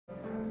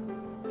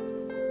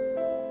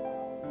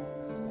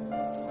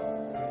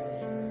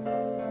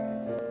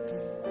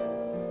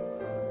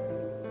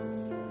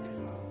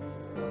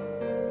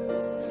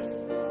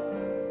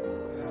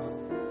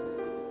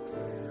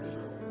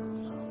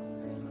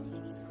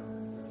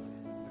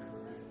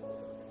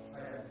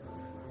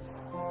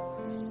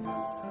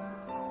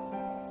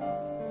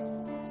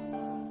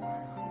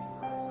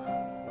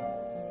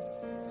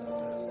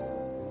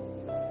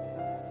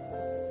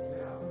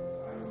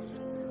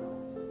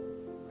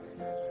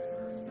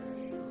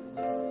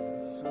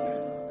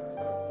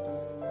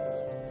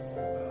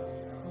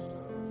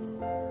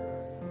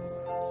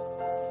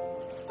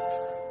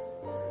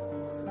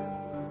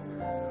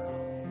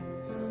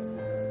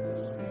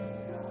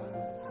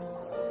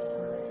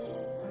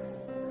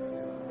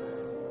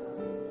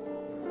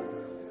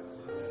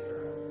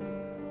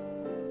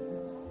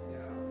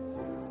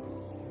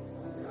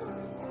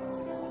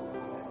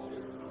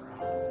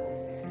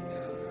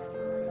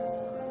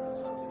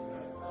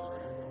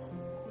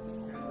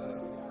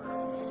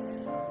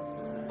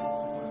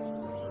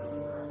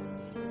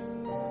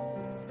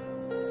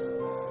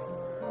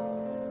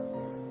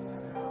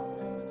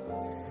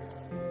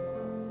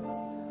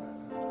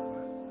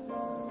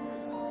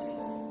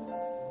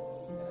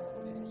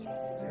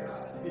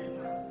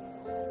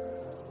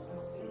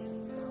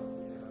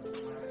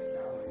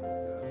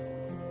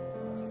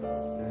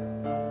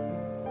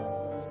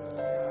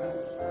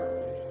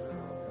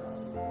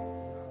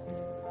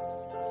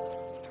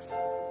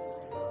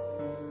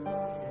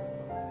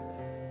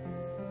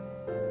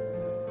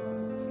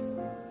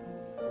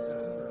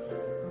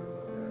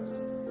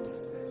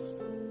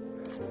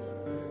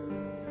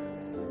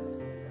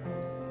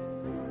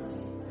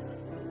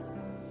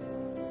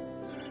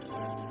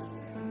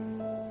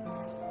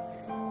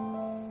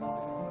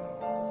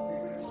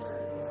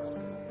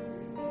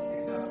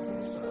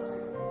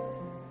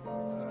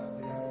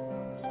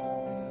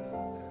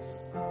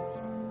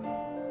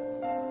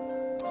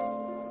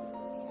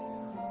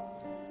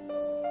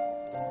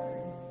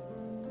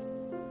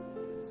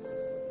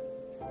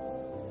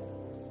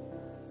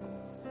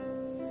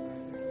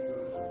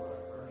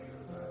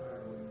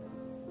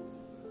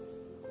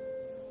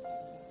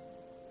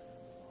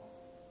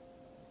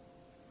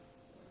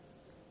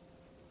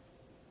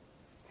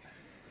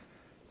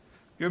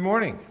Good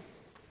morning.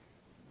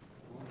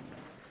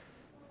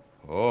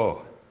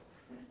 Oh,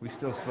 we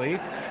still sleep?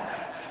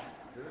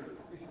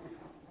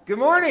 Good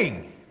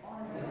morning.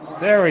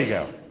 There we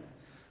go.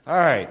 All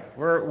right,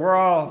 we're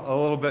all a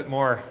little bit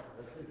more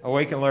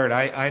awake and alert.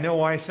 I know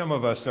why some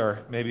of us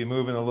are maybe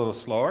moving a little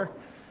slower.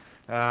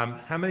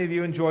 How many of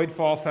you enjoyed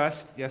Fall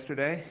Fest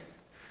yesterday?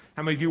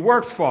 How many of you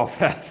worked Fall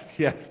Fest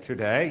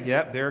yesterday?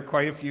 Yep, there are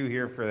quite a few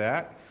here for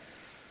that.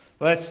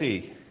 Let's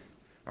see.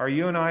 Our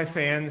UNI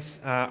fans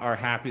are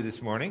happy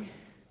this morning.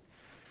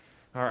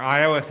 Our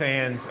Iowa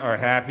fans are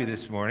happy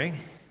this morning.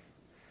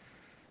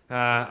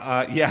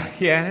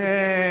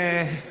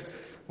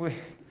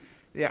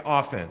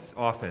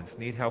 Offense.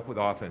 Need help with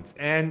offense.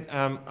 And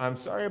I'm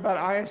sorry about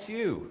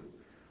ISU.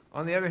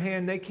 On the other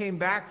hand, they came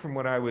back from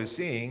what I was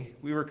seeing.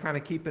 We were kind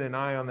of keeping an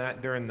eye on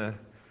that during the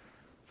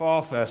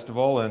fall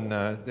festival, and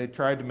they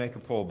tried to make a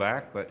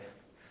pullback, but,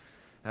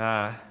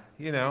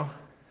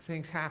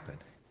 things happen.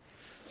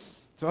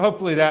 So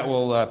hopefully that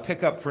will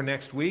pick up for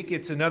next week.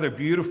 It's another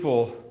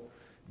beautiful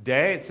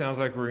day. It sounds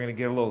like we're going to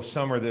get a little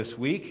summer this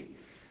week.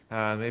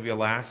 Maybe a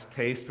last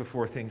taste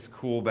before things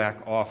cool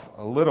back off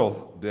a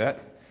little bit.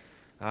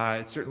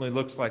 It certainly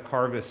looks like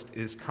harvest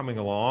is coming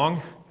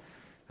along.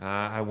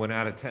 I went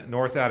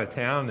north out of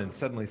town, and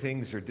suddenly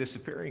things are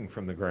disappearing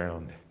from the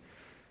ground.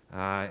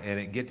 And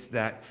it gets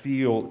that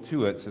feel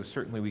to it, so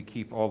certainly we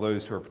keep all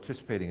those who are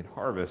participating in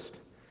harvest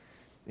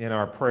in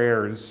our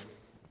prayers.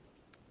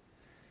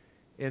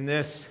 In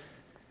this,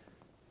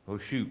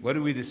 what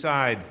did we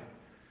decide,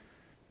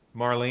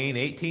 Marlene?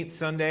 18th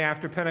Sunday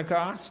after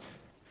Pentecost?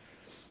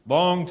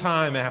 Long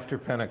time after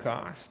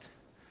Pentecost.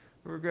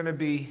 We're going to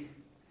be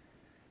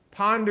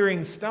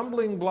pondering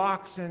stumbling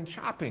blocks and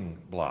chopping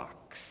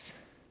blocks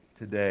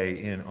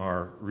today in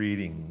our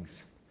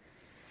readings.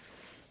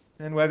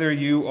 And whether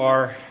you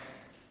are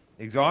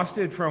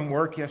exhausted from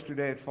work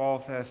yesterday at Fall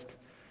Fest,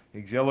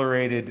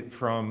 exhilarated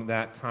from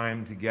that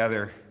time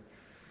together,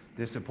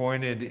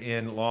 disappointed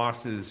in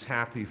losses,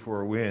 happy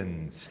for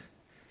wins,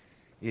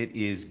 it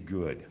is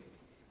good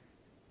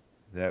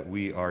that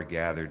we are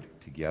gathered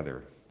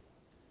together.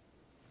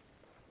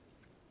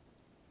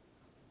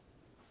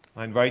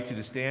 I invite you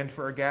to stand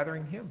for our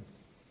gathering hymn.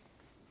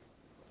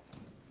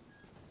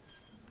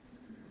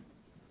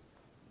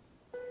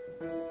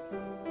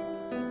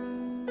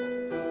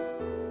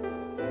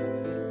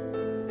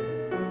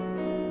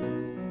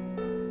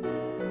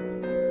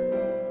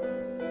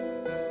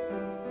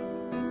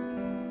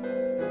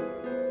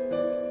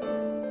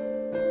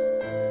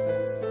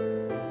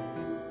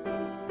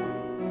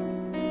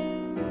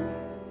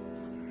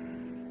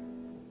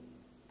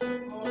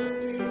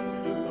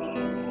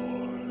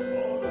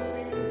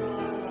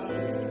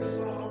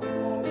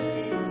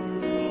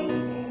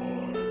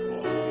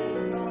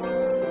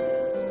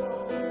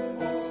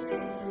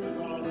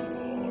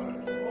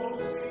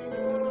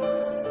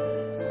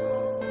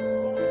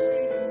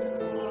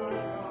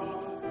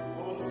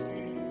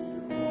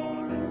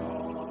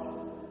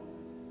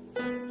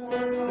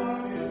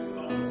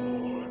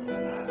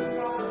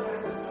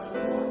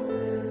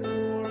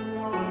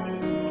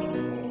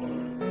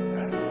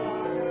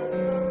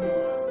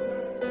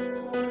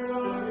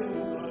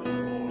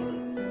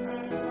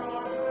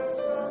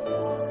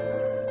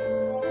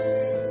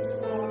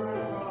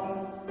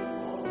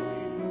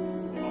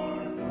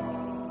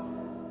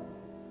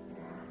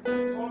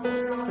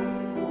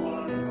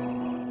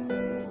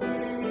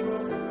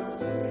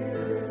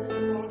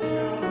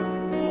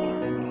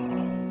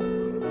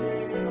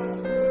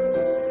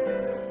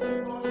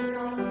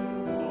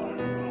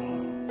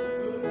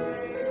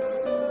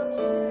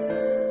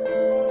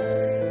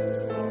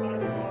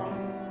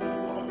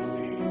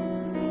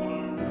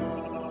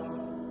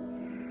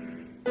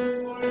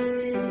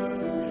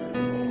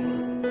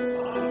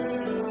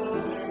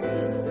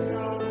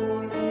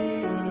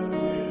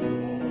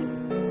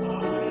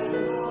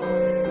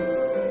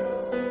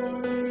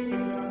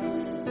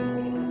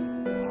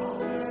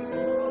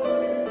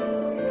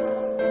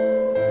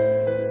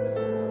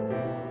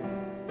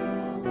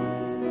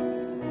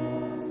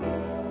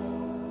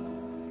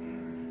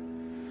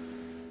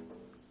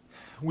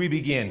 We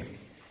begin.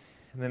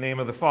 In the name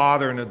of the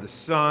Father, and of the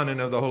Son, and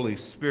of the Holy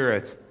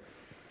Spirit.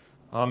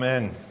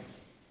 Amen.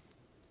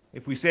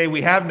 If we say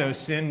we have no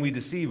sin, we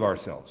deceive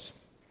ourselves,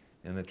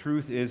 and the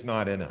truth is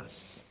not in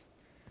us.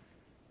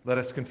 Let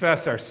us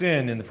confess our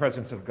sin in the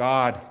presence of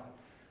God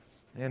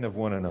and of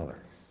one another.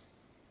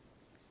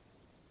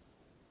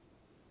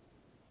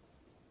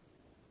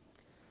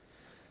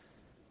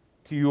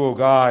 To you, O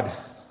God,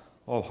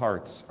 all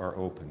hearts are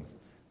open,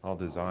 all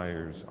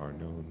desires are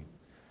known.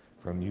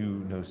 From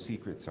you no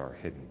secrets are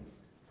hidden.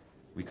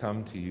 We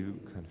come to you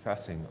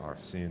confessing our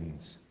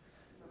sins.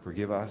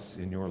 Forgive us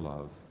in your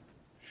love.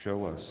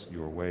 Show us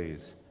your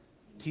ways.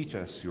 Teach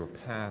us your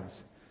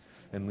paths,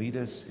 and lead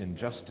us in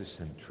justice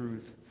and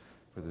truth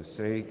for the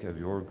sake of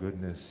your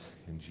goodness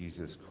in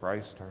Jesus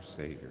Christ our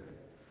Savior.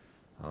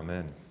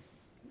 Amen.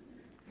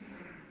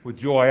 With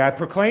joy I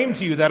proclaim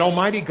to you that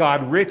Almighty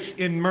God, rich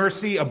in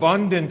mercy,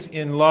 abundant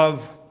in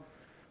love,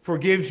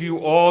 forgives you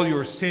all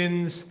your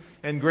sins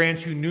and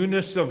grants you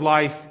newness of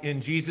life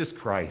in Jesus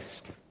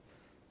Christ.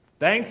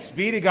 Thanks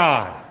be to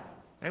God.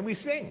 And we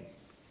sing.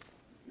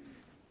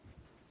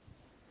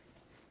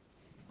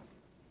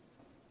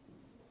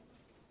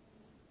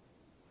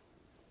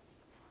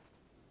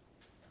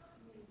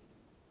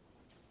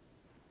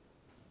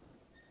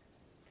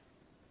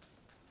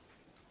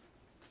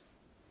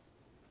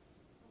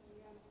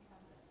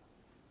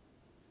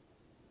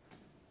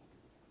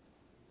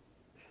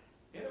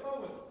 In a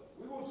moment,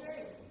 we will sing.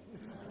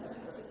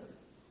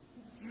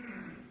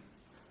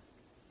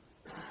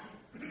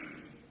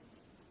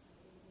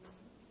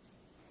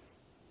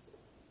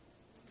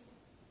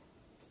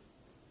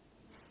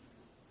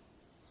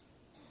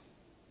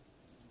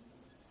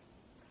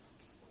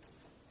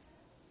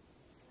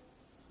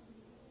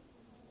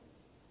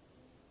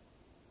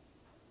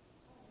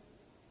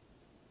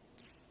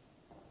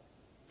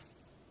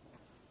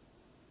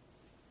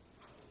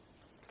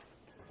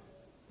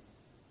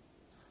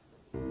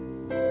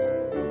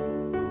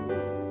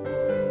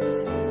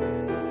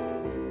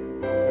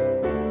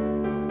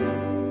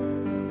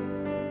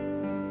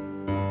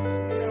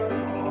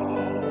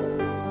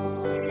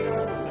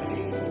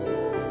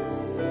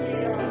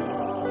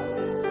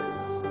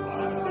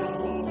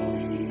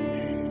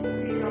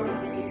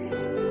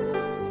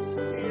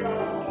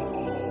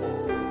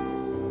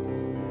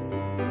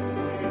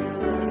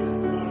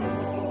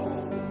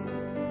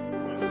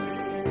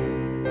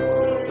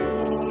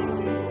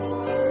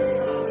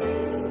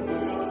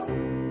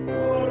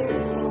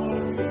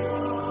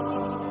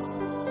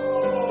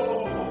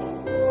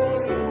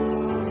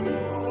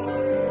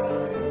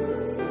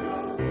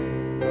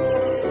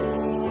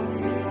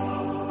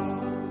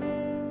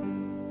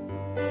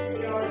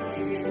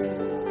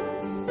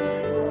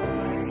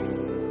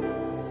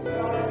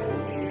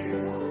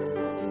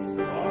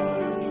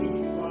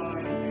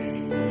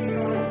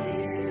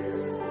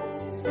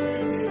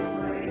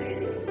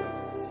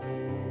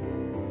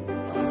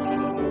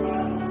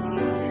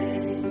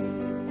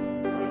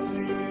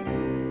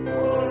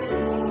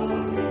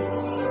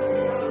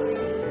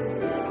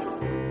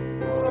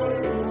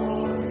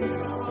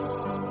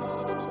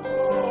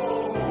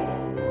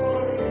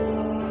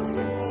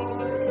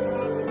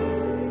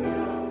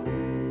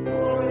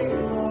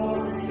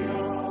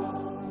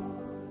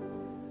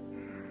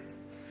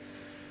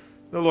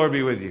 The Lord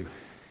be with you.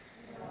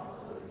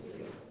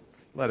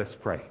 Let us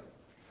pray.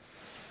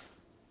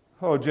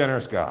 Oh,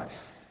 generous God,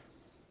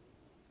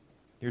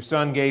 your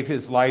Son gave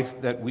his life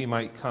that we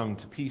might come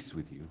to peace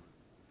with you.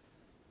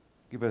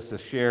 Give us a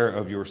share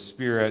of your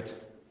Spirit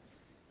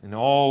in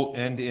all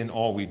and in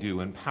all we do.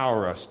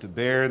 Empower us to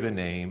bear the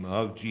name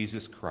of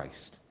Jesus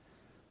Christ,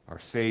 our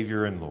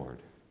Savior and Lord.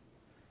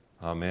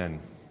 Amen.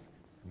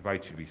 I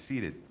invite you to be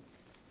seated.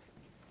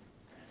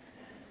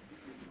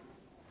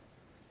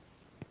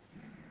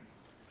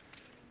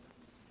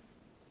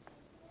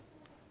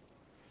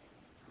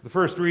 The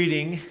first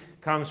reading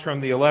comes from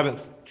the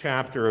 11th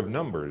chapter of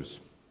Numbers.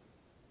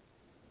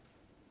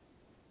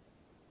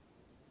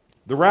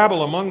 The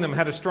rabble among them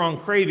had a strong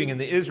craving,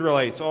 and the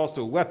Israelites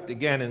also wept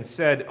again and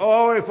said,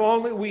 "Oh, if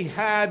only we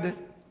had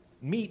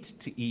meat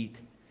to eat.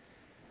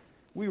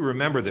 We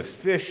remember the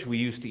fish we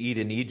used to eat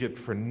in Egypt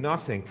for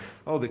nothing.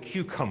 Oh, the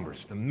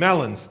cucumbers, the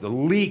melons, the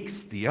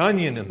leeks, the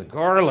onion, and the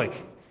garlic.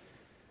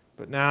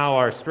 But now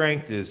our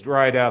strength is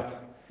dried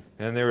up,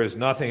 and there is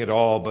nothing at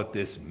all but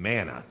this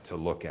manna to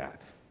look at."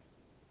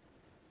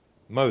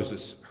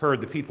 Moses heard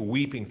the people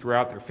weeping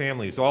throughout their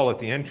families, all at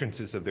the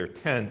entrances of their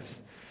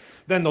tents.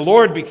 Then the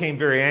Lord became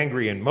very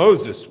angry, and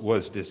Moses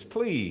was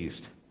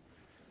displeased.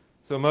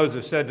 So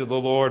Moses said to the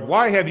Lord,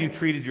 "Why have you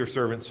treated your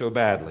servant so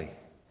badly?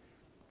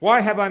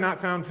 Why have I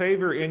not found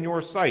favor in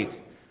your sight,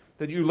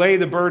 that you lay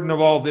the burden of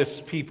all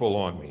this people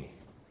on me?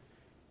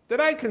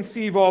 Did I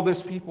conceive all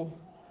this people?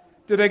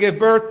 Did I give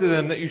birth to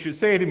them, that you should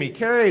say to me,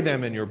 'Carry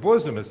them in your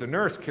bosom as a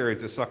nurse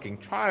carries a sucking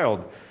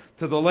child,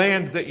 to the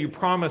land that you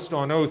promised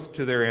on oath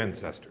to their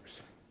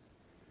ancestors?'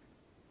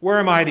 Where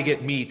am I to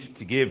get meat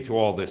to give to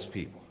all this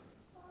people?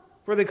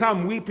 For they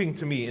come weeping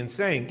to me and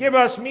saying, 'Give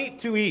us meat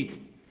to eat.'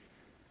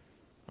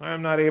 I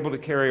am not able to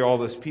carry all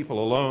this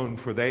people alone,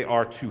 for they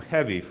are too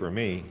heavy for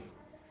me.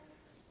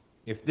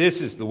 If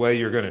this is the way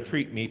you're going to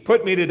treat me,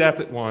 put me to death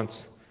at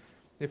once,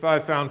 if I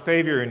have found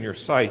favor in your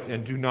sight,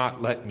 and do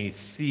not let me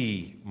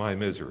see my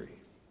misery."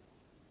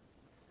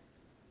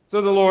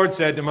 So the Lord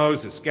said to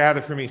Moses,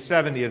 "Gather for me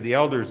 70 of the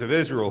elders of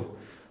Israel,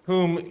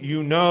 whom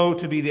you know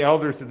to be the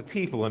elders of the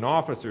people and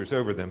officers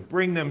over them.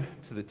 Bring them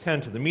to the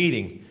tent of the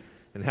meeting,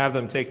 and have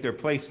them take their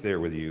place there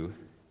with you."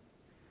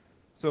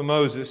 So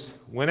Moses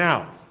went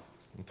out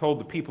and told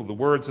the people the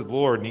words of the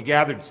Lord, and he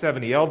gathered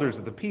 70 elders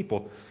of the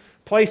people,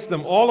 placed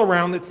them all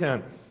around the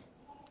tent.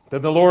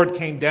 Then the Lord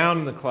came down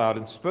in the cloud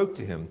and spoke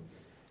to him,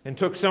 and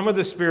took some of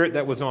the Spirit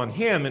that was on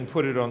him and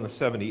put it on the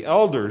 70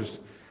 elders.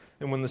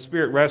 And when the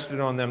Spirit rested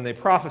on them, they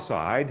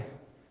prophesied,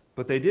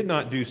 but they did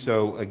not do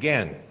so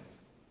again.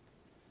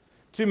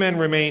 2 men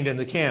remained in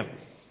the camp,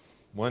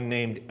 one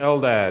named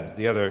Eldad,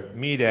 the other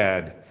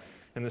Medad.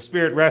 And the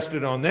Spirit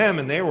rested on them,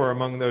 and they were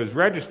among those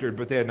registered,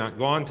 but they had not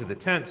gone to the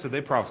tent, so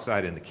they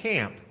prophesied in the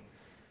camp.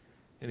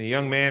 And a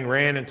young man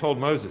ran and told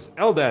Moses,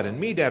 "Eldad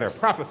and Medad are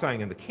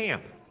prophesying in the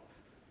camp."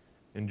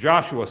 And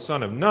Joshua,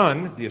 son of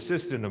Nun, the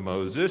assistant of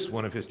Moses,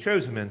 one of his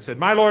chosen men, said,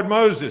 "My lord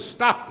Moses,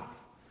 stop them."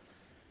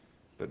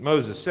 But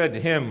Moses said to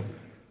him,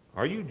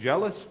 "Are you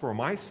jealous for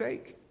my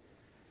sake?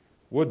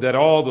 Would that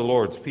all the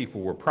Lord's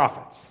people were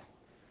prophets,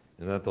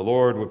 and that the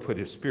Lord would put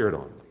his Spirit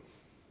on them."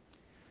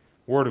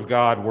 Word of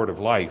God, word of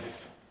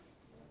life.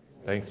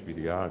 Thanks be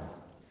to God.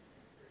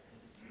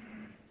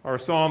 Our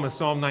psalm is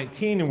Psalm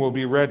 19 and will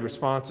be read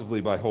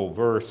responsively by whole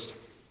verse.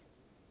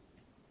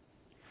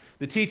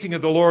 The teaching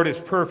of the Lord is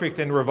perfect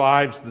and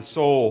revives the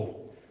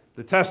soul.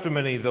 The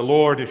testimony of the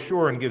Lord is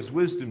sure and gives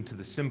wisdom to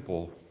the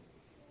simple.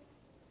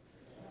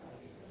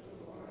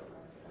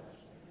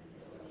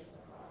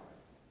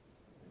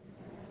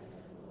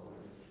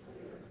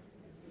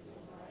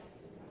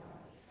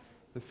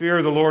 The fear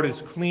of the Lord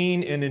is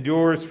clean and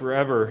endures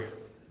forever.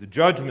 The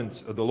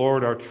judgments of the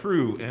Lord are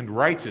true and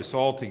righteous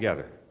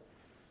altogether.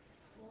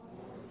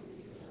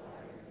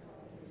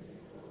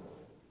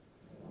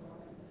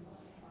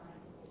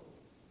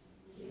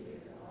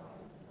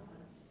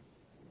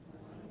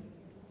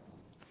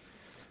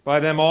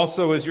 By them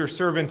also is your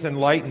servant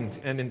enlightened,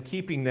 and in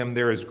keeping them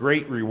there is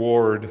great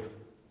reward.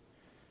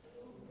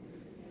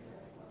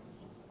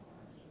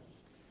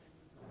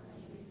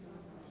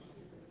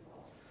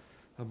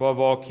 Above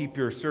all, keep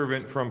your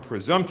servant from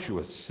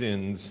presumptuous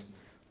sins.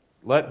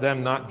 Let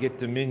them not get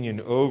dominion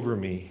over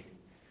me.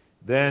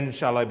 Then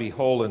shall I be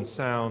whole and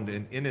sound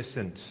and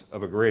innocent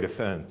of a great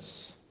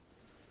offense.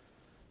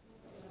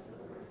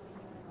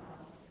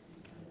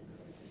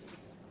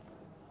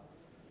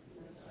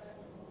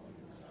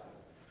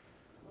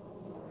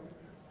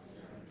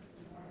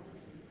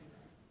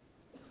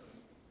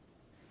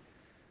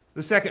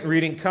 The second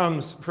reading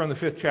comes from the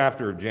 5th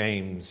chapter of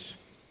James.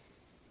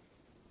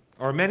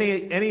 Are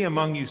any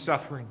among you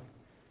suffering?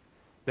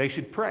 They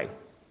should pray.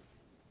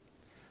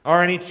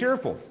 Are any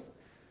cheerful?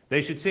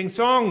 They should sing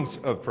songs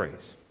of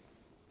praise.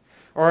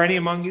 Are any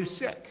among you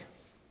sick?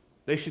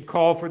 They should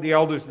call for the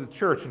elders of the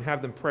church and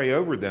have them pray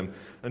over them,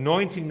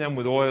 anointing them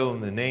with oil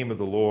in the name of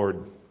the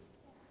Lord.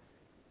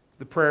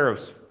 The prayer of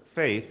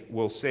faith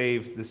will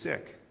save the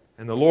sick,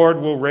 and the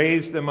Lord will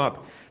raise them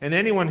up, and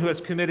anyone who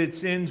has committed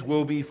sins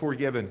will be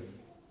forgiven.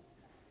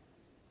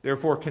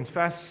 Therefore,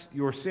 confess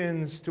your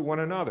sins to one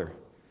another,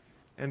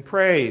 and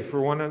pray for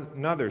one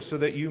another so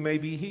that you may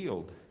be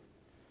healed.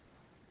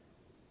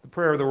 The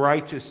prayer of the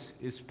righteous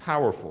is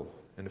powerful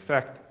and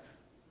effective.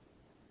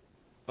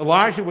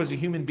 Elijah was a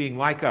human being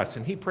like us,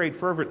 and he prayed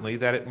fervently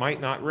that it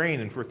might not rain,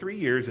 and for 3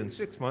 years and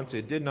 6 months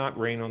it did not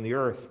rain on the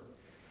earth.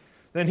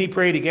 Then he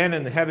prayed again,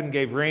 and the heaven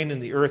gave rain,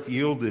 and the earth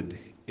yielded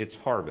its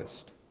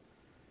harvest.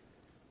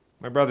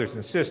 My brothers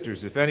and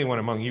sisters, if anyone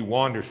among you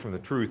wanders from the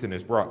truth and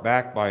is brought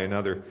back by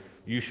another,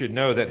 you should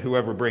know that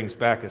whoever brings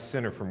back a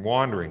sinner from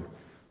wandering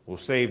will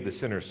save the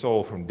sinner's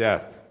soul from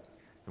death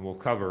and will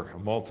cover a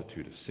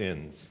multitude of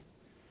sins.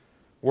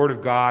 Word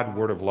of God,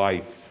 word of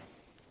life.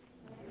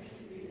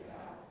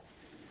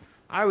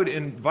 I would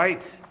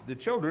invite the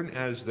children,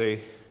 as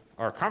they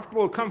are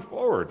comfortable, to come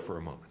forward for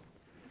a moment.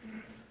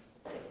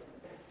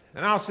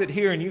 And I'll sit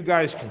here and you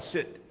guys can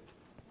sit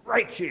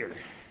right here.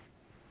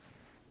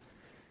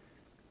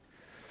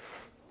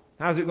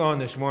 How's it going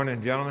this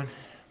morning, gentlemen?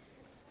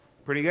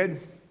 Pretty good?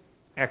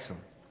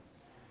 Excellent.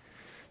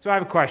 So I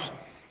have a question.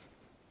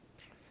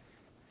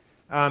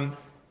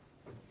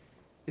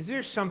 Is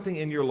there something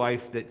in your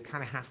life that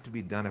kind of has to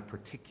be done a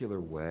particular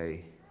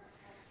way?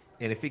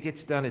 And if it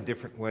gets done a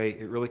different way,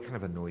 it really kind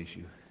of annoys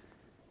you?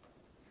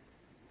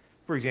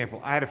 For example,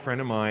 I had a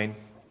friend of mine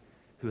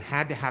who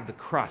had to have the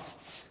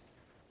crusts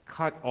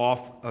cut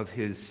off of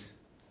his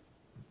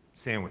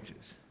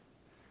sandwiches.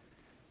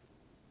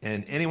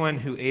 And anyone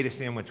who ate a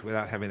sandwich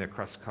without having their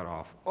crust cut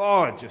off,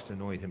 oh, it just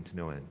annoyed him to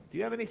no end. Do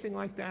you have anything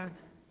like that?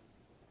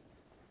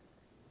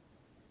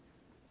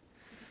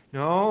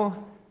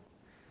 No?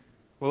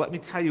 Well, let me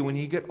tell you, when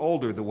you get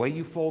older, the way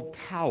you fold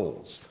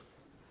towels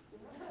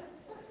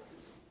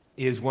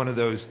is one of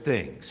those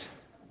things.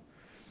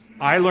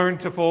 I learned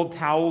to fold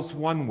towels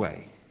one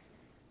way.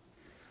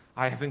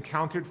 I have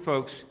encountered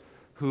folks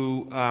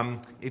who,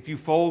 if you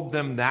fold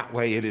them that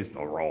way, it is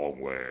the wrong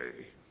way.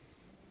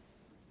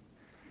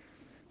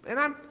 And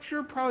I'm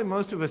sure probably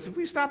most of us, if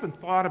we stop and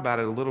thought about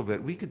it a little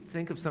bit, we could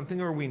think of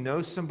something, or we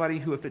know somebody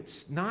who, if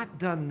it's not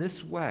done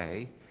this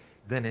way,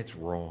 then it's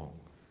wrong.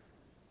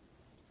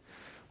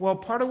 Well,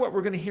 part of what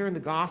we're going to hear in the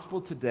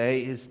gospel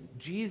today is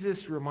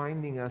Jesus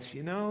reminding us,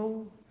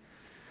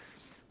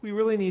 we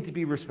really need to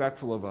be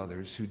respectful of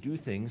others who do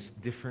things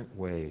different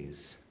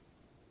ways.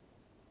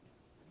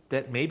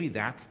 That maybe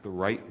that's the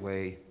right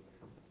way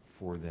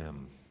for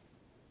them.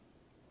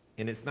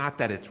 And it's not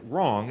that it's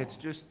wrong, it's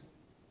just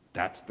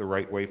that's the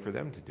right way for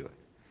them to do it.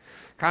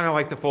 Kind of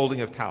like the folding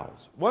of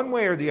towels. One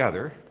way or the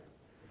other,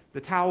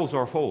 the towels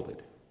are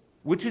folded,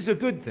 which is a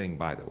good thing,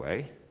 by the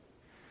way.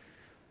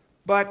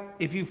 But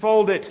if you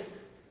fold it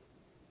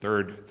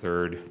third,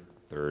 third,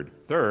 third,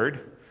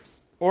 third,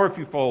 or if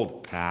you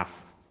fold half,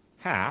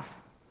 half,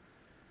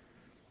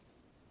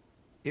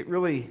 it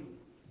really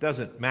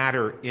doesn't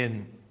matter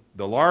in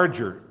the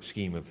larger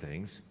scheme of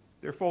things.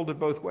 They're folded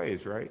both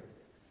ways, right?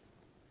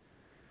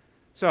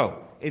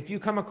 So, if you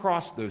come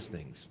across those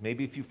things,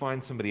 maybe if you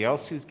find somebody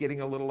else who's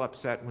getting a little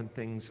upset when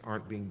things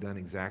aren't being done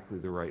exactly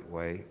the right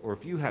way, or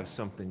if you have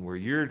something where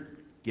you're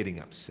getting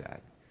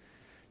upset,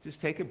 just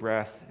take a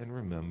breath and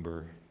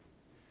remember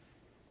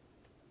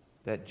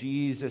that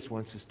Jesus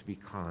wants us to be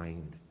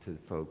kind to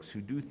folks who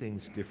do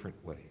things different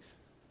ways.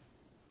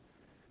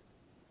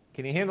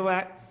 Can you handle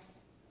that?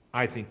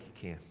 I think you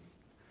can.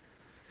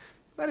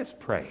 Let us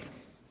pray.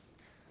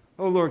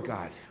 Oh, Lord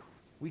God,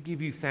 we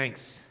give you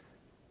thanks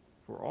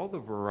for all the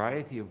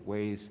variety of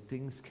ways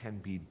things can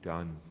be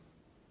done.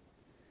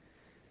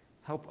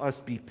 Help us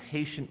be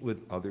patient with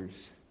others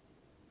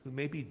who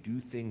maybe do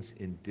things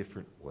in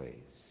different ways.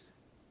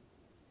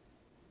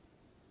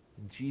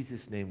 In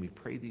Jesus' name we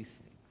pray these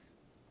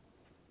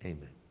things.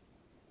 Amen.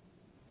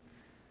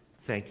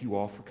 Thank you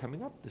all for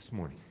coming up this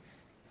morning.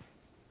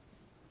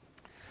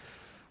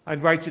 I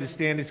invite you to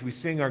stand as we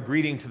sing our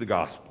greeting to the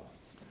gospel.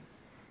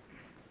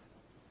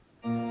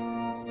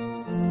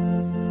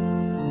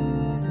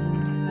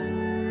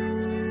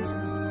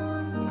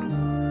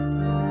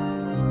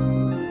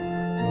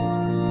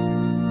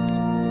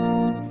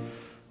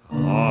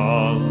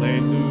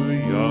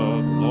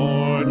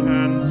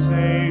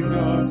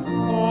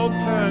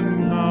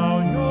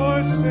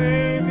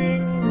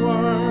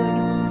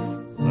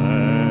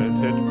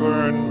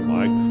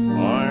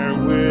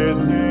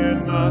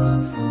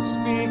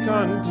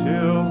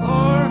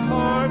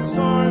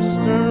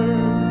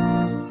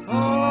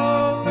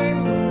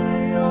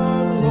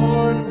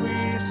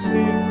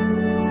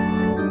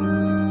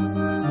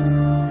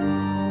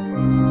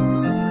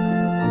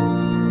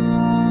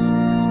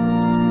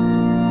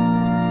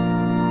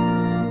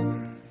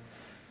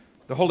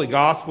 The Holy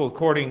Gospel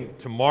according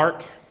to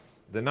Mark,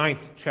 the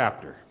 9th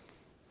chapter.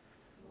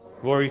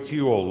 Glory to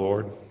you, O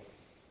Lord.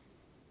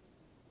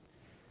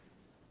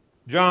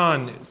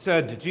 John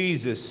said to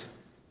Jesus,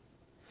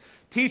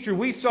 "Teacher,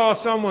 we saw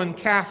someone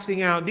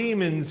casting out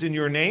demons in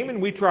your name,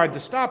 and we tried to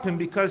stop him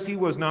because he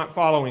was not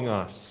following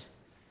us."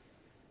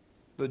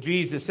 But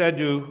Jesus said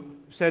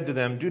to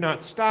them, "Do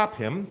not stop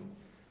him,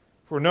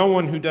 for no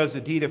one who does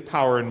a deed of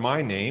power in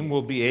my name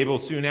will be able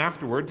soon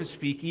afterward to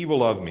speak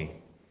evil of me.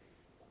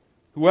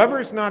 Whoever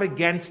is not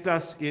against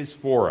us is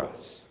for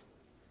us.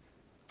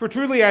 For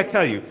truly I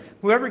tell you,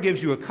 whoever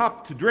gives you a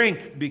cup to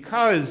drink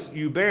because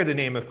you bear the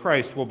name of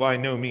Christ will by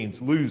no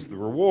means lose the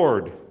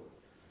reward.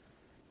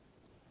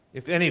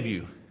 If any of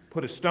you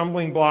put a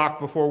stumbling block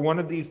before one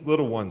of these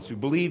little ones who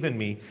believe in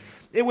me,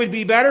 it would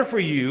be better for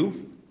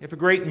you if a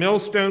great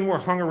millstone were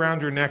hung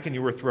around your neck and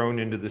you were thrown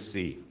into the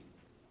sea.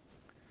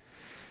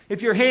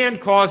 If your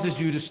hand causes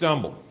you to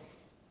stumble,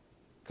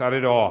 cut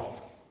it off.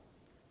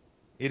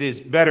 It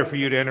is better for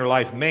you to enter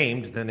life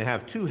maimed than to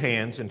have two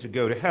hands and to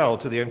go to hell,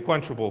 to the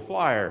unquenchable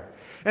fire.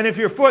 And if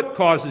your foot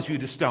causes you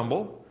to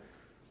stumble,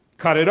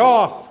 cut it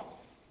off.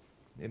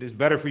 It is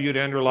better for you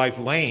to enter life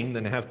lame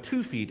than to have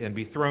 2 feet and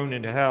be thrown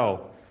into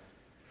hell.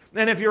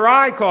 And if your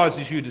eye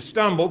causes you to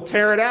stumble,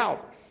 tear it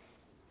out.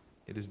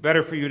 It is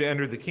better for you to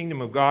enter the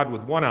kingdom of God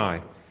with one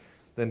eye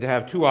than to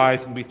have 2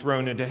 eyes and be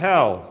thrown into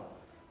hell,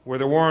 where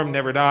the worm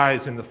never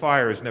dies and the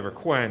fire is never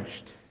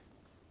quenched.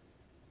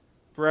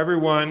 For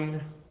everyone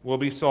will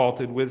be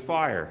salted with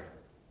fire.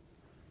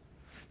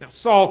 Now,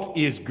 salt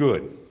is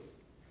good,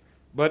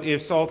 but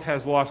if salt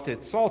has lost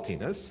its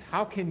saltiness,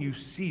 how can you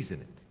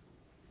season it?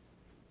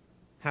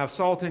 Have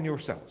salt in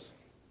yourselves,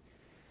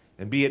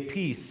 and be at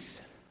peace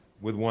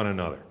with one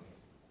another.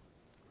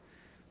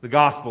 The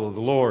gospel of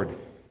the Lord.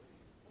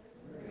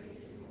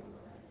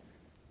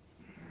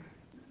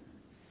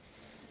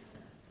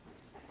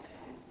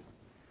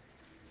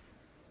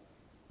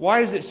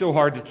 Why is it so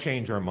hard to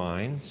change our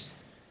minds?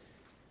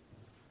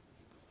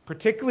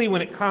 Particularly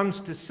when it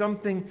comes to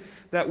something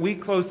that we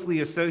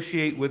closely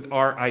associate with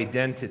our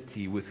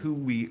identity, with who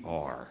we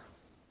are.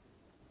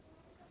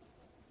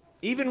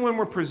 Even when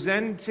we're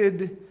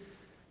presented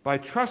by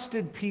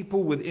trusted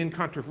people with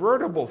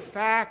incontrovertible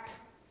fact,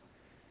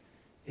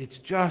 It's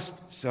just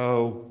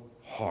so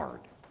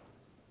hard.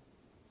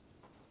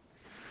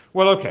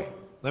 Well, okay,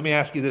 let me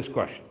ask you this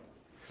question.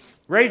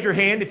 Raise your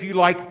hand if you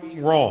like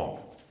being wrong.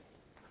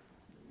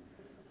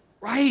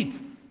 Right.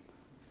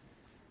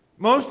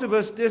 Most of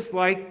us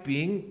dislike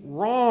being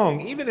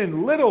wrong, even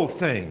in little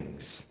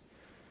things.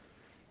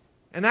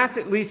 And that's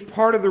at least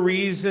part of the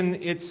reason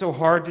it's so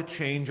hard to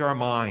change our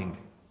mind,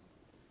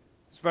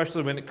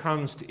 especially when it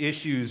comes to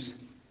issues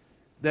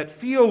that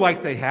feel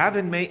like they have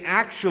and may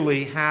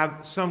actually have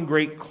some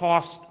great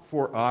cost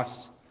for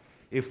us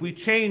if we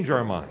change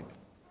our mind.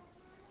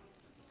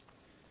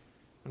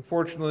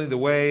 Unfortunately, the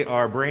way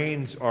our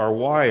brains are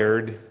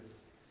wired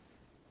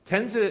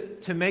tends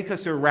to make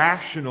us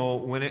irrational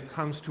when it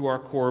comes to our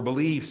core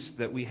beliefs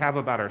that we have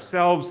about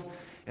ourselves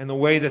and the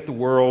way that the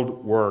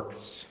world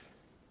works.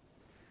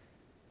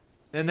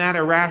 And that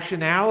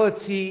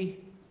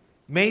irrationality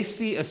may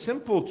see a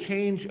simple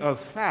change of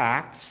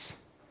facts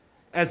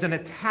as an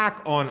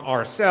attack on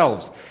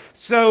ourselves,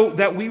 so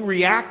that we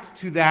react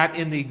to that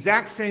in the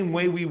exact same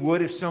way we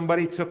would if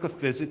somebody took a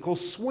physical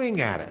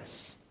swing at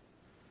us.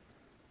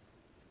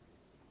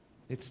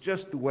 It's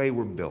just the way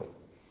we're built.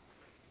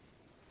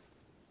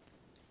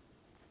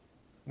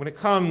 When it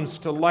comes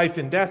to life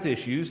and death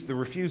issues, the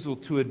refusal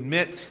to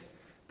admit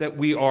that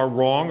we are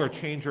wrong or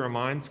change our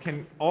minds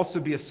can also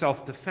be a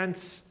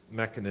self-defense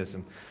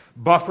mechanism,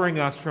 buffering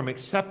us from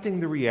accepting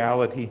the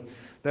reality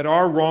that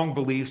our wrong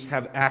beliefs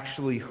have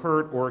actually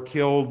hurt or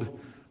killed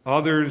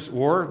others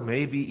or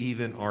maybe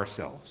even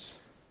ourselves.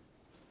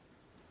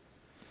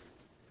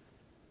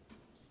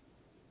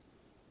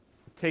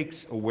 It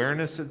takes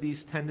awareness of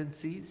these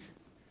tendencies,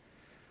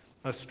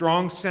 a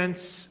strong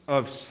sense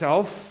of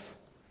self,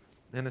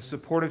 and a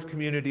supportive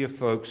community of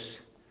folks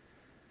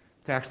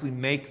to actually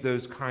make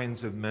those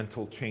kinds of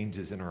mental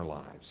changes in our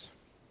lives.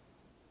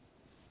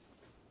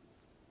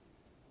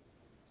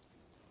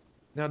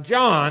 Now,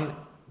 John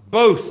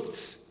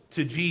boasts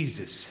to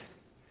Jesus,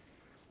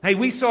 "Hey,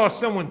 we saw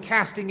someone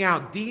casting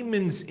out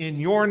demons in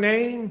your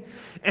name,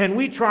 and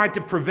we tried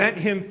to prevent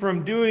him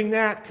from doing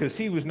that because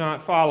he was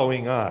not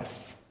following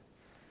us."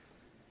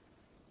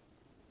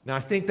 Now,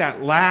 I think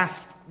that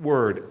last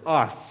word,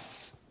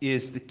 us,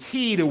 is the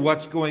key to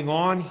what's going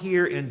on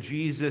here in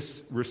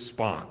Jesus'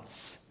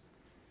 response.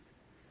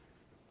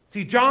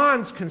 See,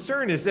 John's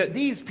concern is that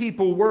these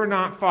people were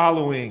not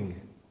following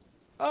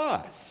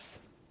us,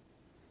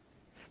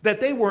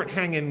 that they weren't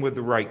hanging with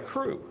the right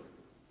crew.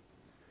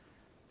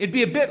 It'd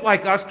be a bit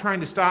like us trying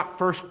to stop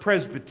First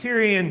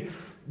Presbyterian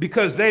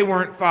because they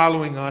weren't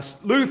following us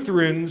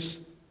Lutherans,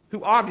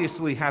 who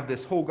obviously have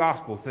this whole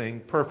gospel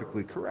thing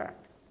perfectly correct.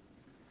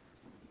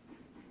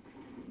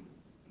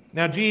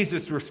 Now,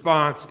 Jesus'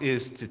 response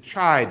is to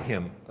chide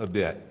him a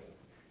bit.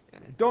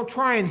 Don't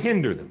try and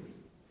hinder them.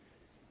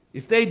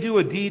 If they do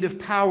a deed of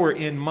power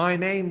in my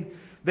name,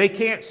 they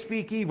can't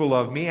speak evil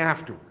of me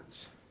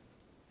afterwards.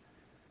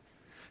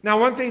 Now,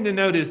 one thing to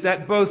note is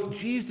that both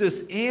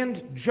Jesus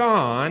and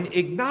John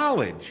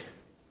acknowledge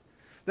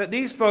that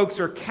these folks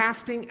are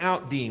casting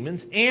out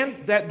demons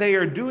and that they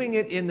are doing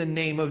it in the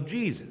name of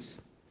Jesus.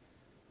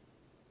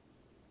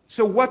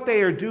 So what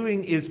they are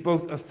doing is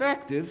both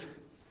effective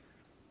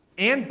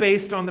and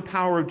based on the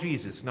power of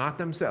Jesus, not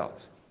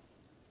themselves.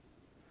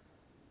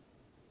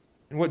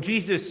 And what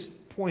Jesus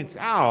points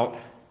out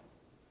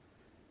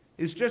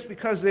is just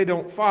because they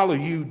don't follow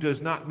you does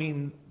not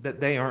mean that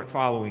they aren't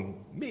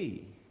following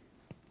me.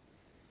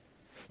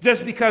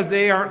 Just because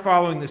they aren't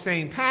following the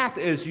same path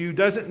as you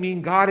doesn't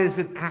mean God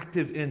isn't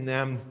active in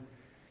them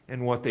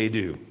and what they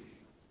do.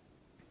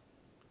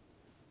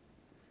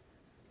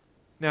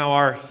 Now,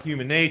 our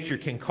human nature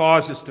can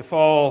cause us to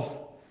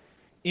fall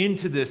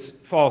into this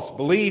false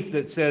belief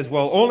that says,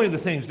 well, only the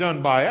things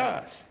done by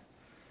us,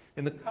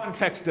 in the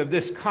context of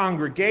this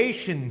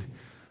congregation,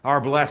 are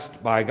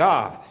blessed by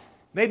God.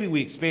 Maybe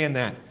we expand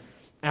that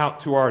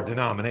out to our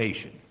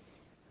denomination.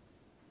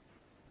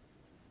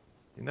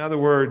 In other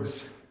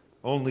words,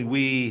 only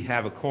we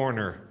have a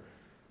corner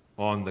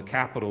on the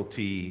capital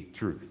T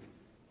truth.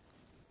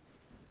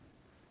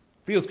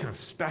 Feels kind of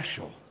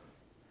special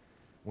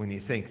when you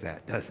think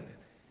that, doesn't it?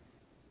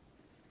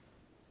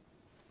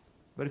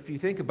 But if you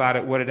think about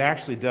it, what it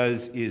actually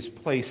does is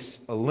place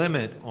a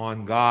limit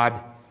on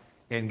God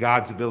and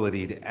God's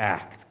ability to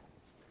act.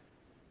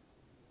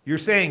 You're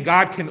saying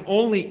God can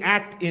only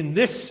act in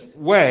this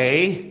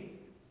way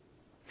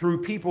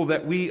through people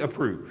that we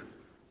approve.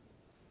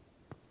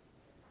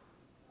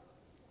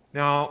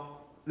 Now,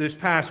 this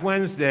past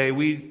Wednesday,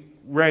 we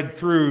read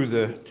through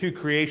the 2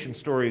 creation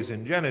stories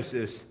in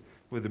Genesis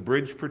with the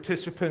bridge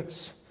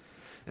participants,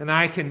 and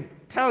I can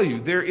tell you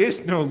there is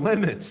no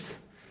limits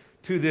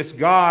to this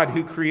God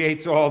who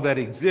creates all that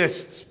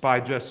exists by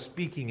just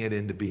speaking it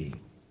into being.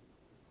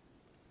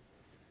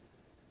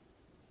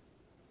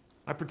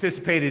 I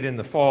participated in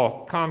the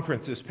fall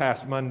conference this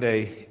past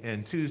Monday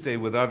and Tuesday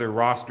with other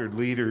rostered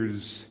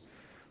leaders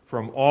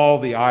from all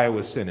the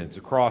Iowa synods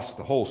across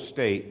the whole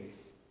state.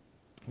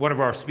 One of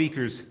our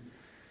speakers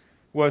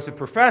was a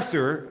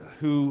professor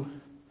who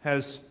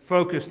has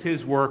focused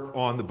his work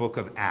on the book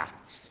of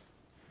Acts.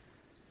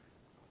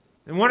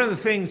 And one of the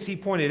things he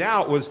pointed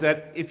out was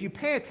that if you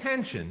pay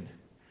attention,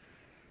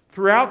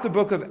 throughout the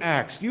book of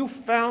Acts, you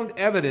found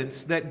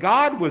evidence that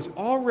God was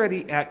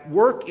already at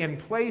work in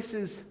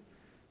places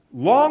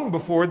long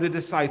before the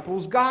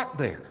disciples got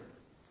there.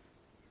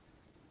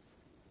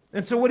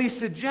 And so what he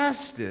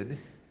suggested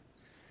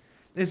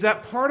is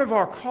that part of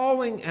our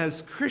calling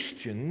as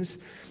Christians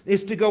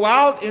is to go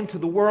out into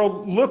the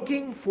world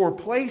looking for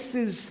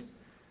places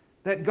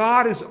that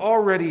God is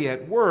already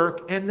at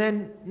work and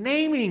then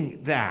naming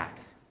that.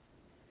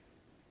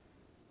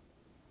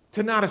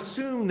 To not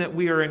assume that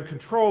we are in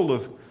control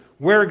of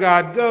where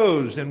God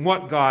goes and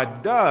what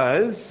God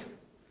does,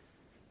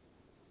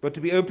 but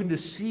to be open to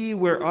see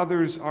where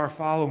others are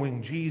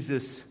following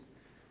Jesus,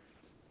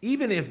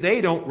 even if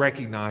they don't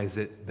recognize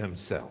it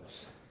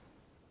themselves.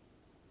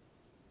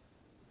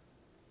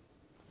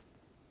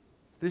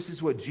 This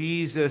is what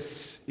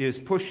Jesus is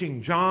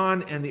pushing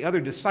John and the other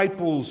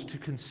disciples to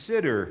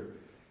consider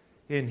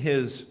in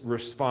his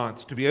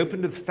response, to be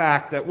open to the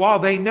fact that while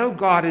they know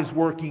God is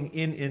working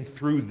in and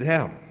through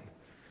them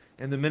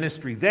and the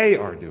ministry they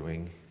are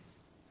doing,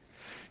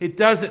 it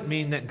doesn't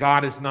mean that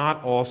God is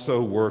not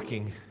also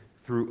working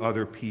through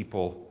other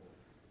people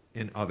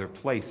in other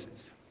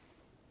places.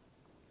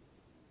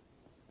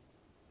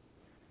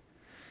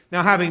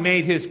 Now, having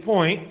made his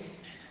point,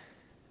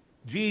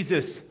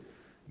 Jesus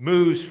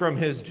moves from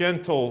his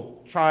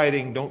gentle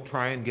chiding, don't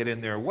try and get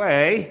in their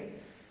way,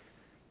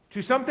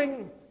 to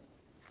something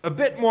a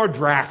bit more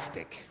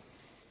drastic.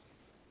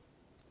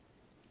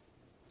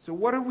 So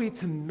what are we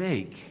to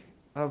make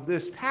of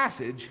this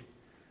passage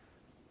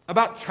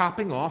about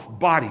chopping off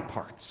body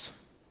parts?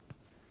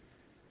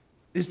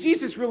 Is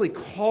Jesus really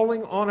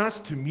calling on us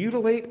to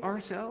mutilate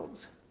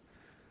ourselves?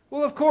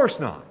 Well, of course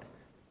not.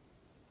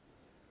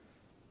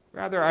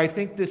 Rather, I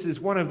think this is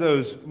one of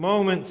those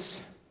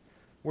moments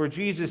where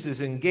Jesus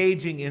is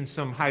engaging in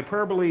some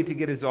hyperbole to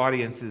get his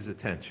audience's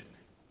attention.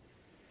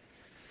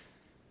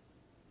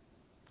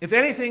 If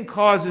anything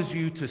causes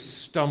you to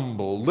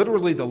stumble,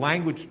 literally the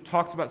language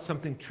talks about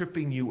something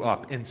tripping you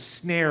up and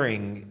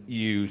snaring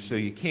you so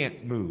you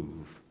can't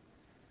move.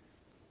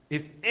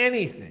 If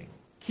anything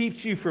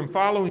keeps you from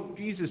following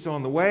Jesus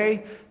on the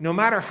way, no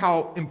matter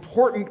how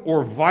important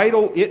or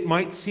vital it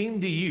might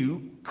seem to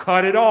you,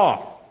 cut it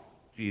off,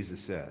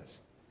 Jesus says.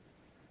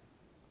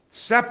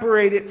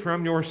 Separate it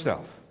from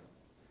yourself.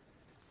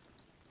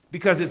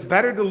 Because it's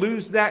better to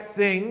lose that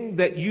thing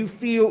that you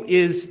feel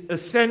is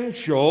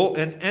essential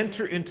and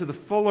enter into the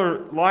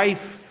fuller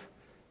life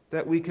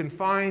that we can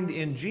find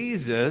in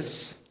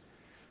Jesus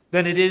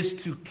than it is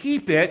to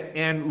keep it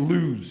and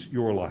lose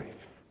your life.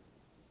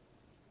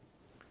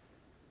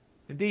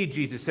 Indeed,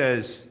 Jesus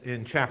says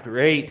in chapter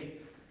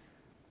 8,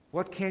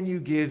 what can you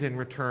give in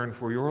return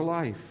for your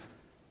life?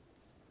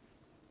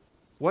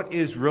 What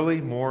is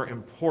really more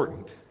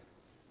important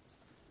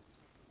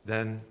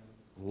than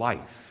life?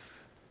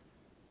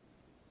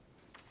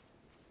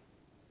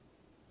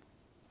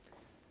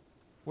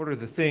 What are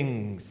the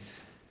things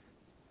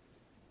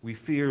we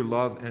fear,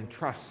 love, and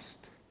trust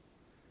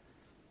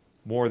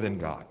more than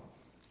God?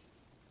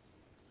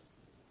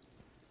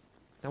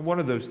 Now, one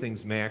of those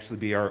things may actually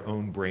be our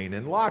own brain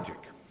and logic.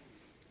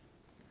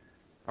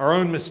 Our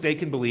own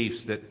mistaken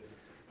beliefs that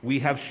we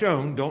have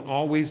shown don't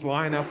always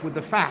line up with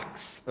the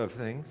facts of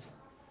things.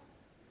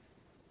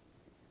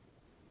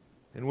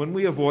 And when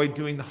we avoid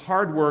doing the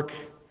hard work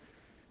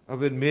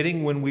of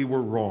admitting when we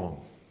were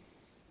wrong,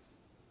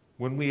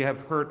 when we have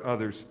hurt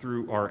others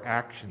through our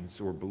actions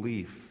or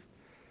belief,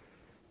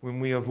 when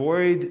we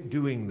avoid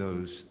doing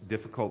those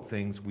difficult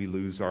things, we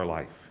lose our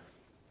life.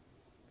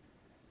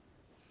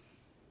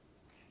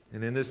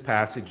 And in this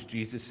passage,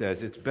 Jesus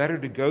says it's better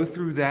to go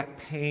through that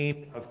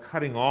pain of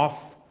cutting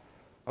off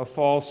a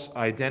false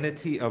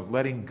identity, of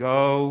letting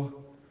go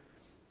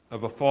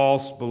of a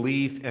false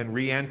belief and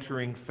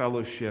re-entering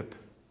fellowship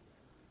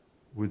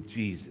with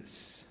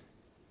Jesus.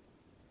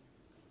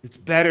 It's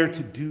better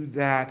to do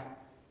that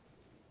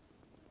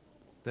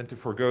than to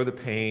forego the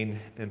pain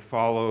and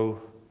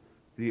follow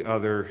the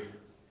other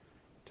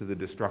to the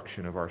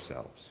destruction of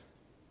ourselves.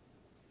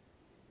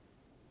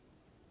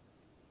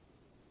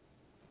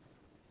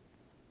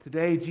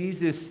 Today,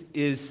 Jesus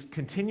is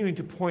continuing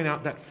to point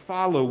out that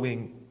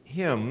following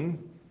him,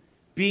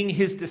 being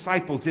his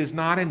disciples, is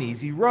not an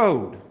easy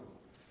road.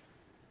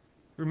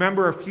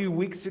 Remember a few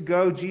weeks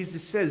ago,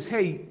 Jesus says,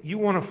 hey, you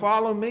want to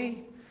follow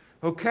me?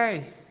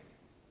 Okay.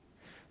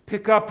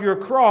 Pick up your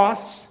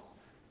cross,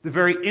 the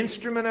very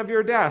instrument of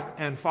your death,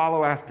 and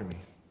follow after me.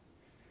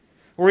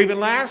 Or even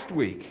last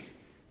week,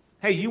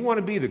 hey, you want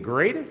to be the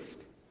greatest?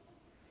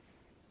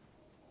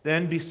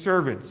 Then be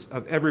servants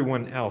of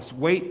everyone else.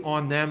 Wait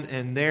on them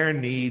and their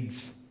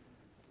needs,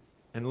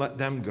 and let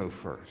them go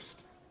first.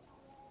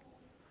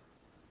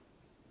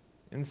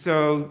 And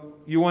so,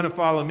 you want to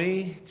follow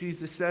me,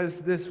 Jesus says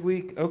this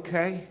week?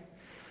 Okay.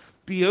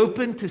 Be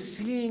open to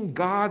seeing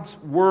God's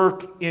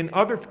work in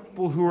other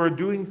people who are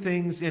doing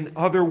things in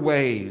other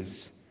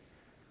ways.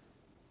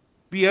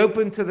 Be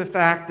open to the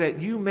fact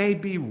that you may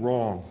be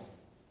wrong.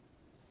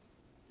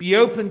 Be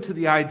open to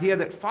the idea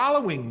that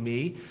following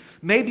me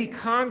may be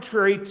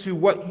contrary to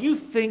what you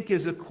think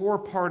is a core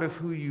part of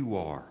who you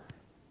are.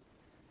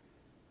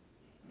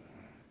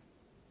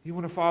 You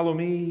want to follow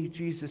me,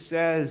 Jesus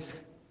says,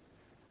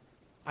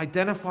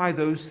 identify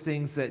those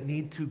things that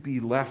need to be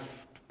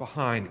left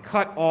behind,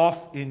 cut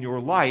off in your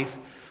life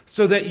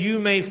so that you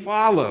may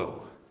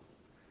follow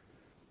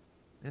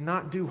and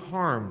not do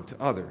harm to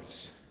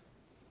others.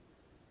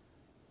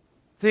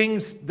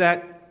 Things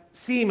that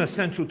seem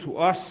essential to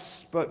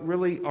us but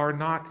really are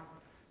not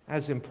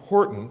as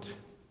important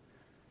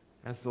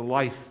as the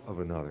life of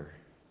another.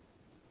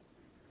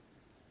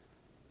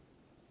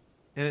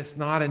 And it's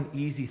not an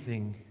easy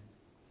thing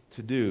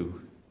to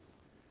do.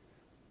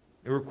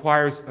 It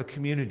requires a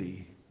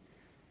community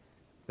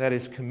that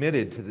is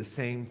committed to the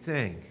same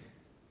thing,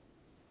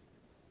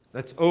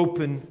 that's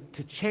open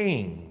to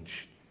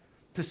change,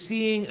 to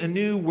seeing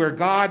anew where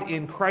God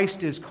in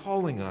Christ is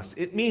calling us.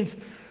 It means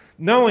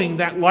knowing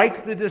that,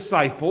 like the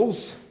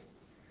disciples,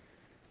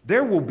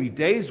 there will be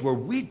days where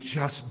we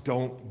just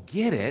don't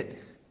get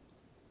it,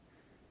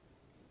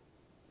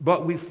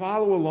 but we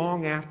follow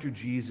along after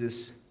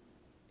Jesus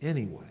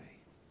anyway.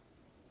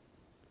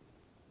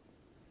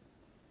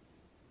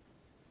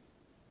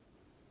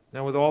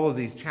 Now, with all of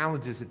these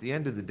challenges, at the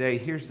end of the day,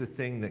 here's the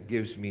thing that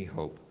gives me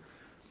hope.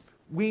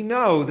 We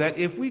know that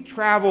if we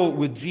travel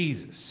with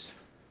Jesus,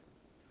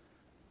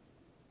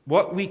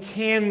 what we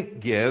can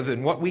give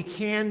and what we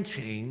can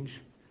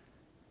change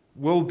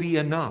will be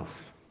enough.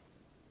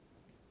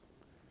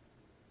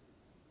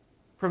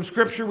 From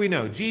Scripture, we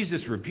know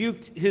Jesus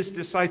rebuked his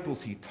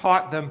disciples, he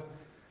taught them,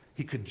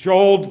 he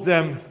cajoled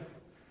them,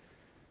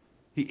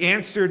 he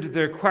answered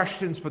their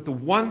questions, but the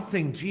one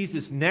thing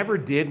Jesus never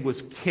did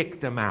was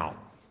kick them out.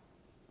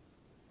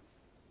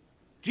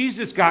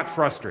 Jesus got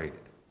frustrated,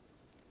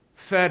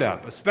 fed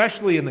up,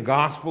 especially in the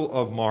Gospel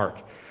of Mark.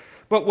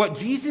 But what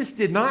Jesus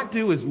did not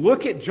do is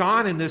look at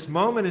John in this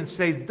moment and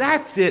say,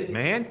 "That's it,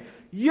 man.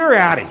 You're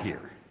out of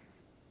here."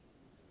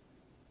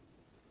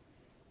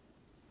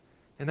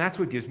 And that's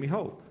what gives me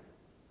hope.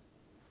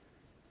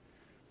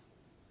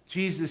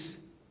 Jesus'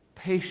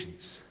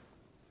 patience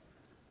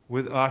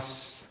with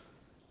us.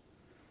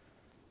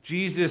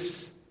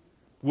 Jesus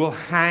will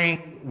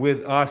hang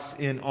with us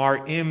in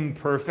our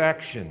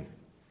imperfection,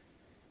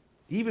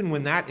 even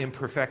when that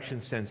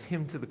imperfection sends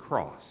him to the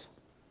cross.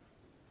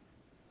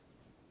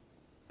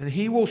 And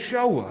he will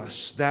show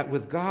us that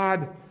with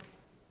God,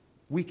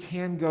 we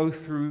can go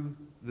through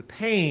the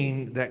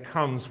pain that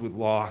comes with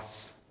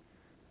loss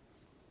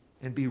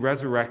and be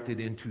resurrected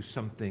into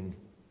something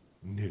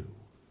new.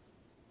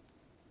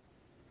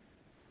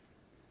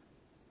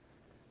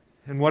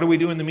 And what do we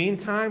do in the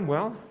meantime?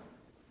 Well,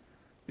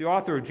 the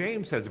author of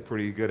James has a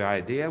pretty good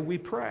idea. We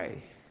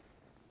pray.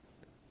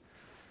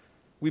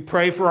 We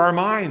pray for our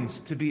minds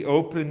to be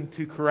open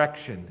to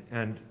correction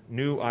and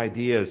new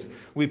ideas.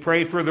 We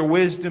pray for the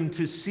wisdom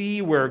to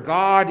see where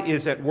God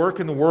is at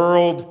work in the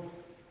world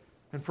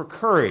and for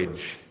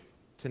courage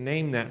to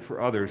name that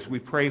for others. We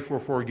pray for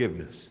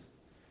forgiveness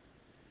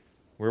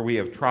where we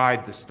have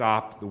tried to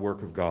stop the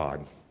work of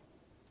God,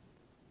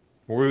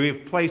 where we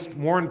have placed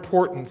more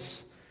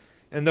importance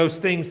in those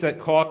things that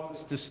cause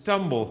us to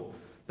stumble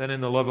than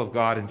in the love of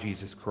God and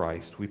Jesus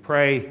Christ. We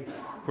pray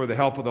for the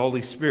help of the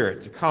Holy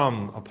Spirit to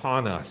come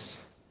upon us.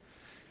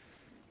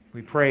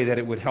 We pray that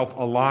it would help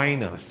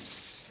align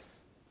us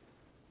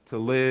to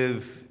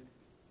live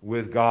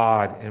with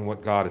God and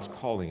what God is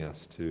calling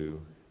us to.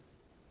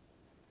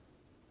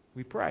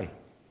 We pray.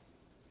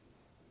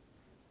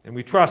 And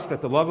we trust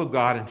that the love of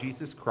God in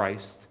Jesus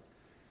Christ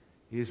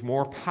is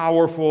more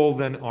powerful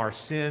than our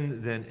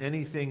sin, than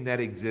anything that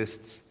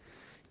exists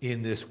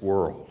in this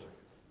world.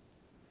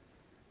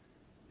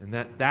 And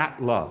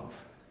that love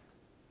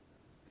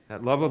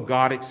of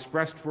God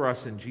expressed for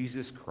us in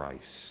Jesus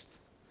Christ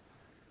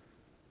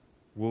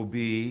will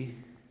be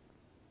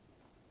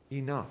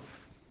enough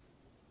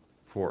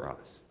for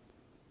us.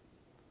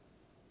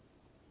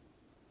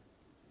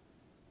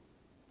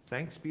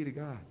 Thanks be to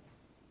God.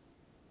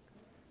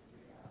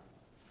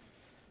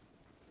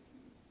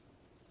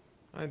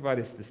 I invite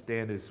us to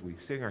stand as we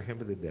sing our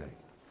hymn of the day.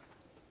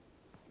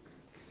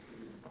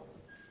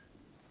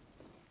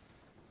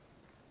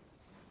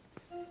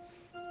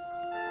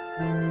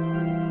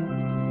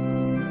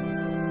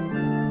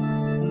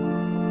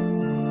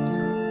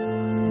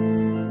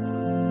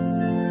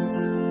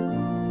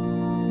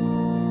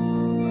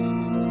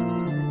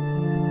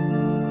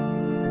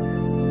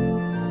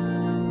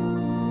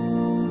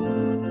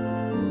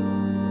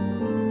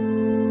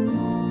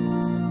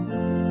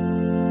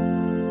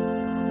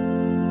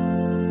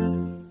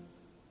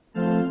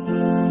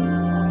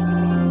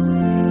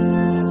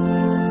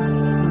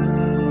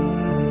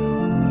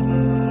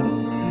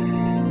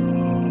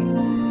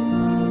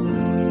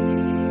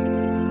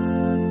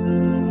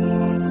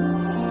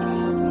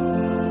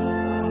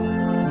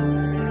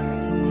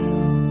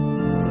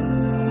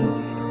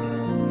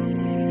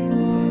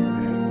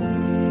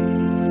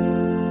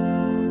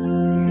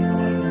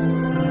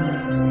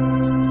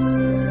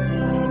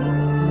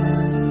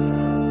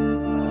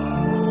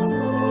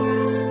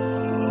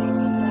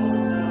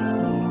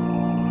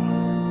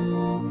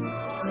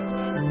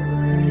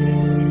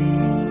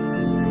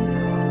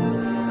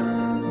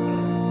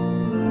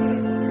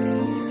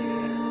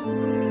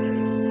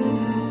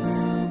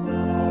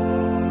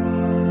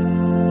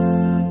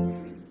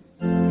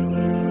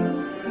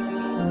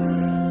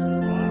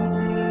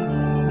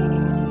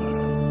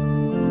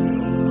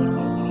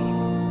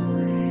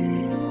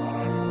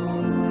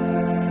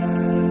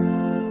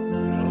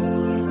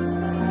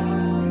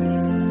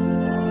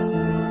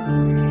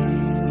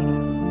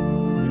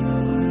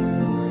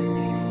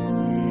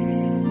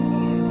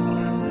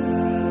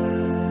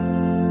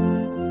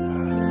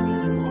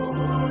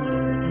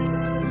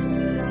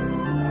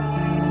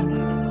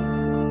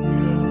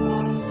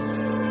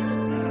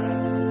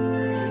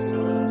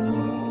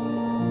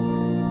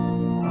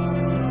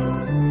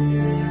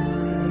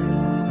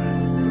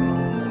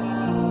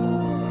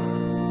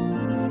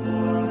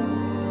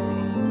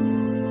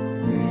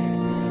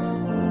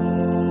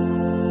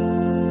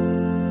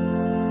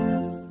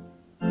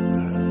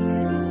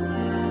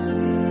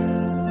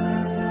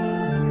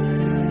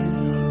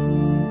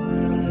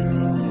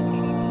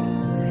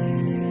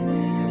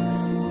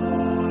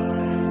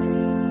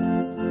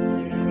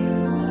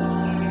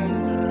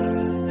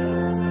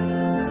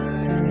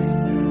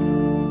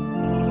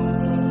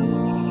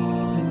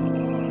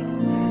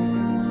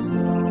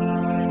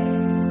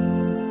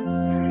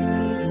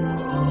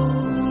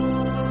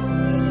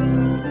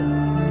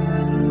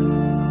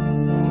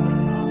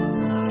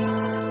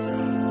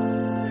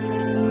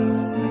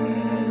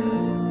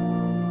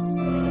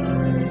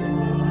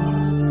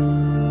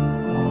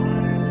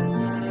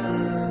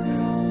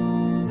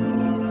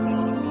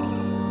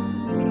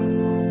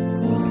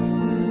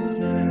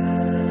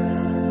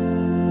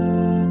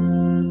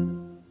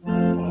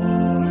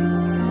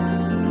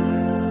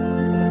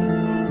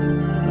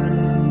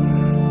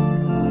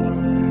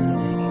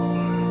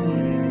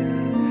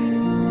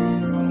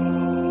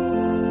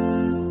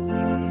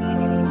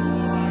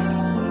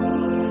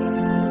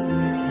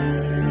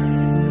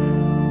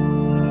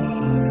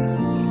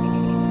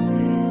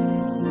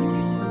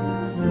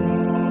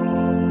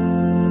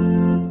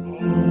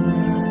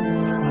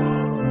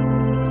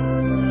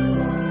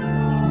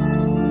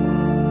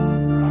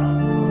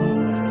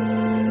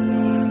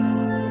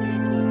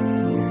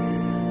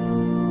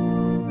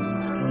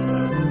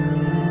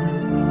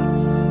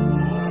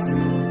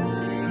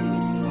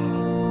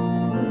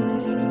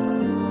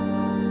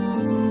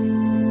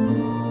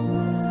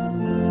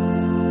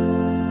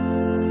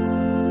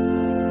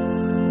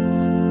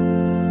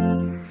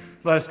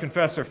 let us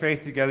confess our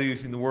faith together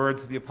using the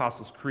words of the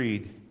Apostles'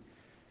 Creed.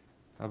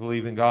 I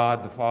believe in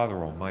God, the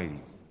Father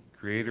Almighty,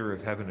 creator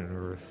of heaven and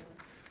earth.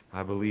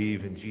 I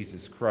believe in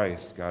Jesus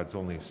Christ, God's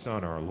only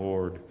Son, our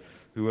Lord,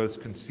 who was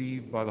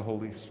conceived by the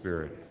Holy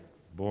Spirit,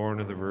 born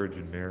of the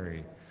Virgin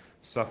Mary,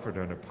 suffered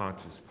under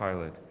Pontius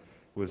Pilate,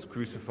 was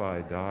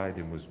crucified, died,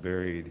 and was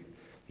buried.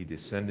 He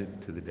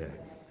descended to the dead.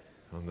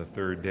 On the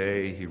third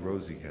day he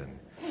rose again.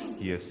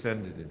 He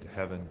ascended into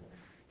heaven.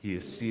 He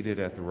is seated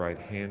at the right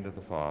hand of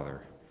the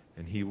Father,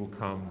 and he will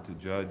come to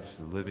judge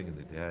the living and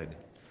the dead.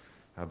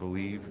 I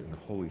believe in the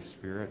Holy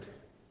Spirit,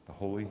 the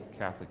Holy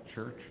Catholic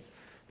Church,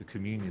 the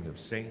communion of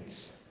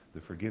saints,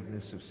 the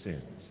forgiveness of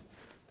sins,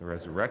 the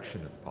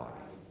resurrection of the body,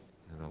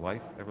 and the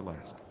life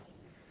everlasting.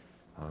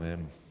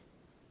 Amen.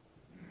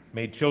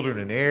 Made children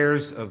and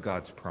heirs of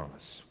God's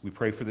promise, we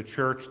pray for the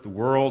church, the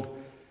world,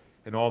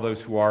 and all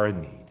those who are in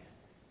need.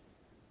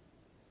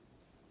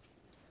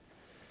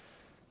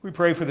 We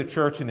pray for the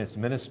church and its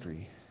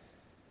ministry.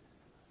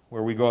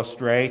 Where we go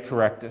astray,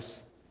 correct us.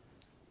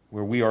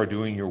 Where we are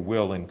doing your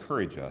will,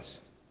 encourage us.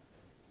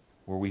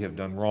 Where we have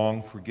done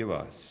wrong, forgive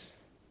us.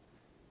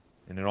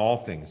 And in all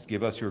things,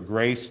 give us your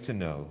grace to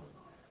know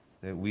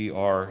that we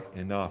are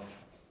enough.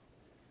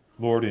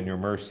 Lord, in your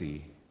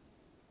mercy,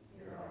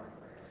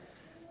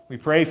 we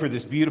pray for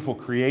this beautiful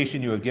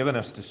creation you have given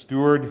us to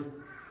steward.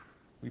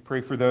 We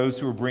pray for those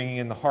who are bringing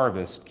in the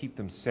harvest. Keep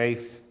them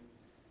safe.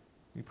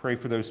 We pray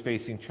for those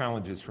facing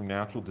challenges from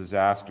natural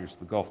disasters,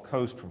 the Gulf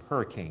Coast from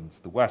hurricanes,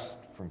 the West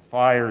from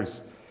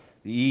fires,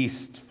 the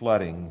East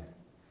flooding.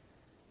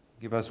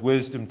 Give us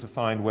wisdom to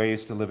find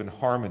ways to live in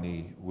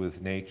harmony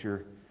with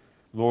nature.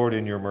 Lord,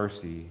 in your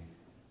mercy.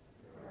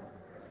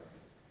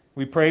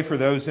 We pray for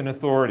those in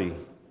authority.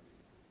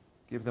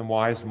 Give them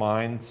wise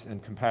minds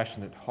and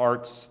compassionate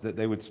hearts that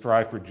they would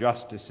strive for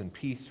justice and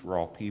peace for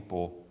all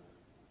people.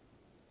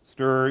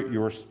 Stir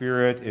your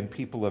spirit in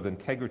people of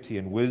integrity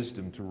and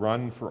wisdom to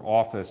run for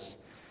office.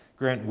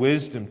 Grant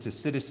wisdom to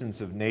citizens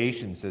of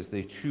nations as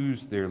they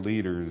choose their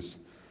leaders.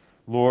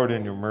 Lord,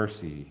 in your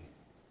mercy.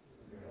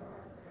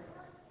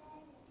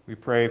 We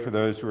pray for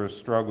those who are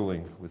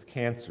struggling with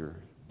cancer,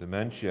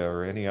 dementia,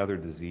 or any other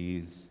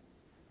disease.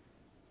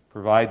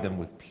 Provide them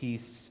with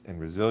peace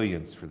and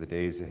resilience for the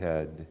days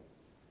ahead.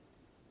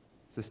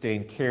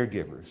 Sustain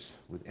caregivers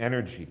with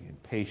energy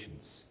and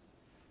patience.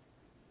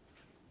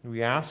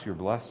 We ask your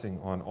blessing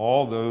on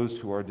all those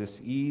who are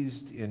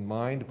diseased in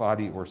mind,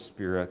 body, or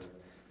spirit.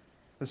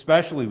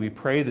 Especially we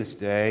pray this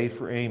day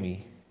for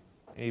Amy,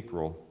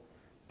 April,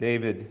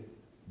 David,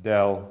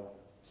 Dell,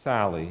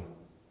 Sally,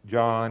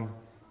 John,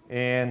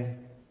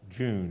 Ann,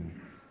 June,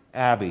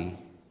 Abby,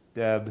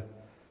 Deb,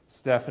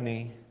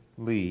 Stephanie,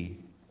 Lee,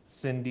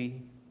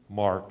 Cindy,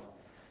 Mark,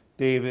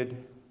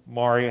 David,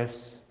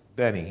 Marius,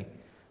 Benny,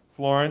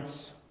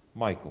 Florence,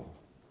 Michael,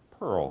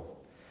 Pearl,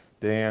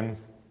 Dan,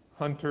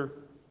 Hunter,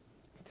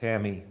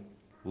 Tammy,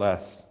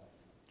 Les,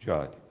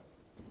 Judd,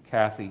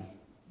 Kathy,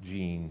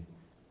 Jean,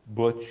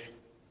 Butch,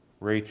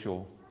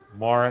 Rachel,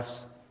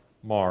 Morris,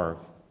 Marv,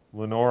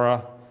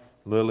 Lenora,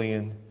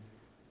 Lillian,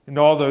 and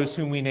all those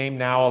whom we name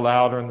now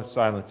aloud or in the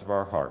silence of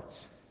our hearts.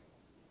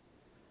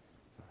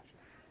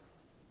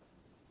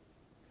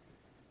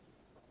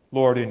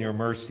 Lord, in your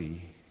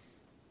mercy,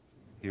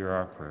 hear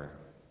our prayer.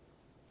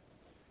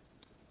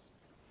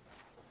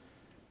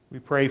 We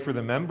pray for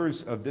the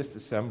members of this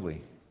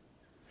assembly.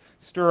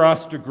 Stir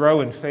us to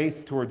grow in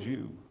faith towards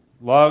you,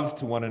 love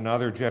to one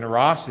another,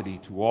 generosity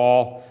to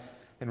all,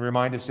 and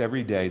remind us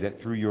every day that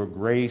through your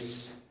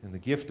grace and the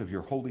gift of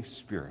your Holy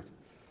Spirit,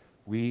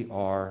 we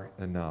are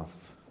enough.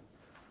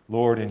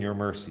 Lord, in your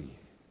mercy,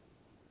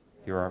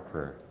 hear our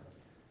prayer.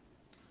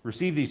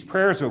 Receive these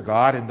prayers, O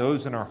God, and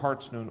those in our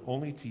hearts known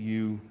only to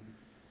you,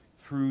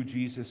 through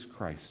Jesus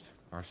Christ,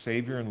 our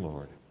Savior and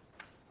Lord.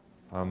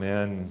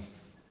 Amen.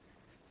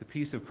 The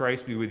peace of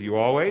Christ be with you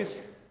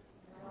always.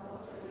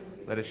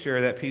 Let us share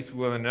that peace with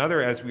one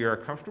another as we are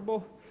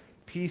comfortable.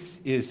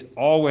 Peace is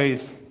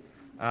always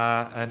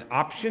an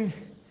option.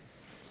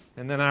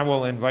 And then I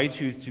will invite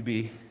you to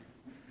be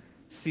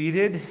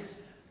seated.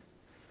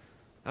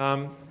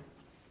 It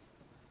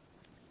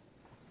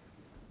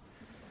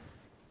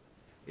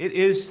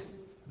is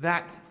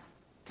that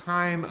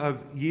time of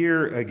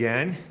year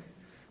again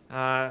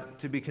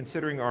to be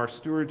considering our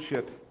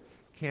stewardship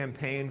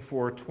campaign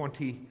for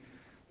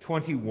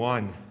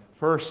 2021.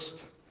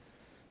 First,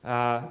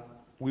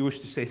 we wish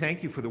to say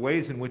thank you for the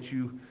ways in which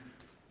you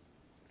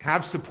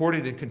have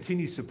supported and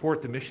continue to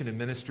support the mission and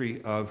ministry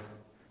of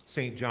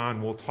St.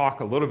 John. We'll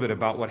talk a little bit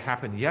about what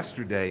happened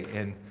yesterday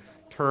in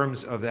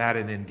terms of that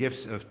and in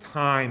gifts of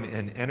time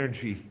and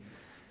energy.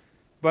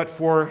 But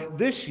for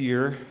this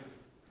year,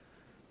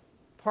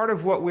 part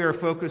of what we are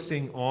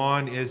focusing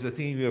on is a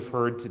theme you have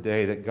heard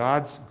today, that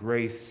God's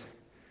grace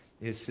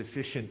is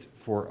sufficient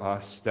for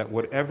us, that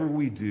whatever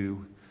we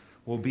do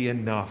will be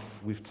enough.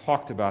 We've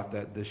talked about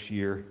that this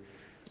year.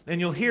 And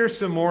you'll hear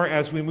some more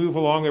as we move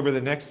along over the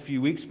next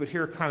few weeks, but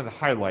here are kind of the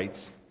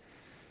highlights.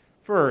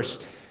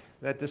 First,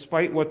 that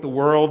despite what the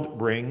world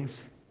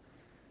brings,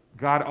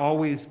 God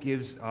always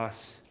gives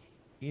us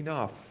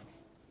enough.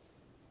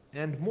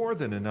 and more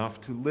than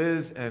enough to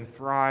live and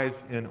thrive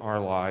in our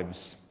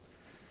lives.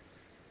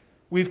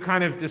 We've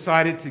kind of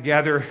decided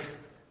together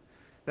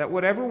that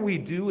whatever we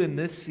do in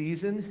this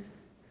season,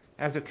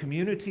 as a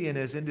community and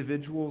as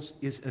individuals,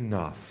 is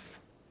enough.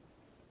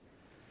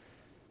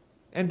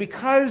 And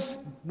because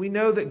we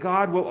know that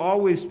God will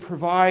always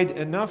provide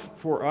enough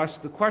for us,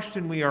 the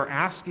question we are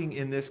asking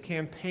in this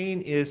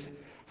campaign is,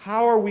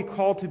 how are we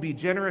called to be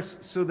generous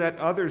so that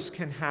others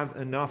can have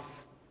enough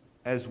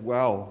as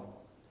well?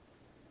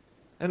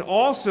 And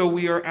also,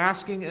 we are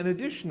asking an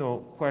additional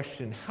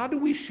question. How do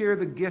we share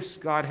the gifts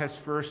God has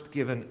first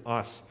given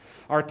us,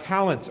 our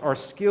talents, our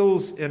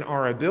skills, and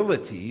our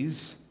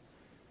abilities,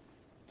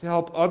 to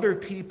help other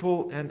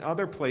people and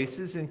other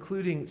places,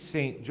 including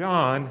St.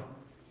 John,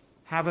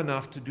 have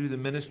enough to do the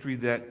ministry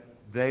that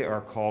they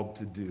are called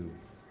to do?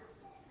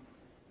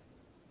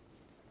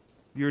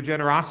 Your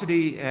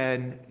generosity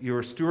and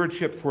your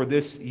stewardship for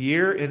this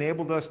year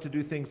enabled us to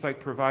do things like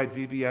provide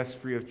VBS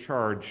free of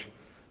charge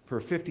for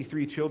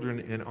 53 children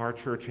in our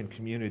church and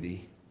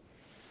community.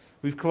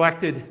 We've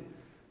collected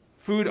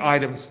food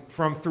items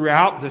from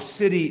throughout the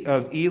city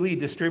of Ely,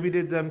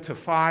 distributed them to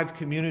 5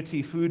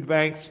 community food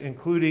banks,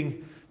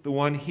 including the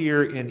one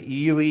here in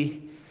Ely.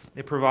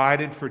 They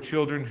provided for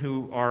children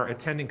who are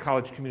attending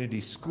college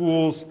community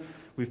schools.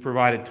 We've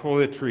provided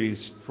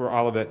toiletries for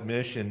Olivet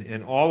Mission,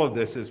 and all of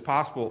this is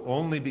possible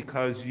only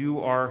because you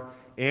are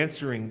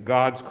answering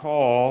God's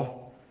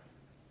call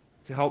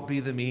to help be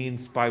the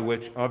means by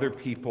which other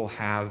people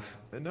have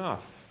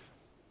enough.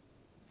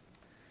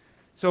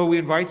 So we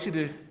invite you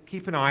to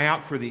keep an eye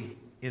out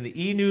in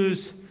the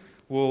e-news.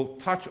 We'll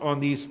touch on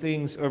these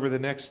things over the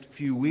next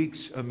few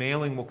weeks. A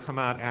mailing will come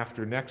out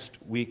after next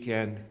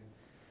weekend.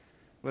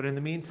 But in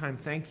the meantime,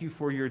 thank you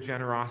for your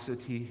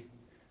generosity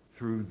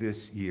through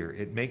this year.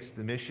 It makes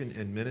the mission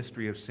and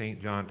ministry of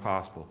St. John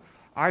possible.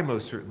 I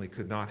most certainly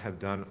could not have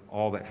done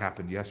all that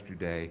happened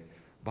yesterday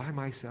by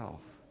myself.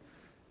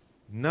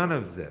 None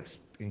of this,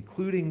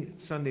 including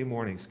Sunday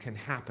mornings, can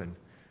happen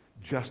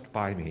just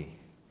by me.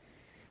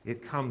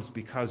 It comes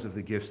because of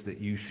the gifts that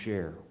you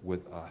share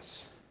with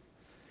us.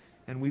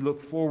 And we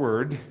look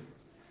forward,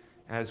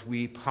 as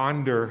we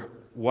ponder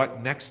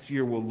what next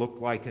year will look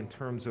like in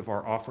terms of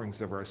our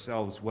offerings of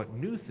ourselves, what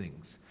new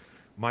things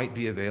might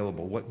be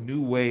available, what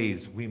new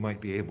ways we might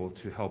be able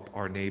to help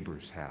our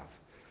neighbors have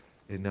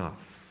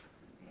enough.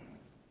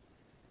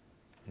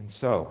 And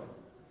so,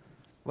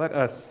 let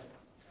us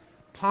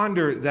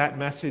ponder that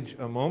message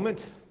a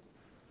moment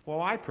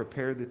while I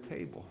prepare the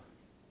table.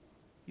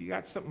 You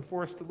got something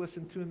for us to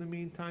listen to in the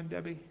meantime,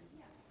 Debbie?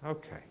 Yeah.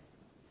 Okay.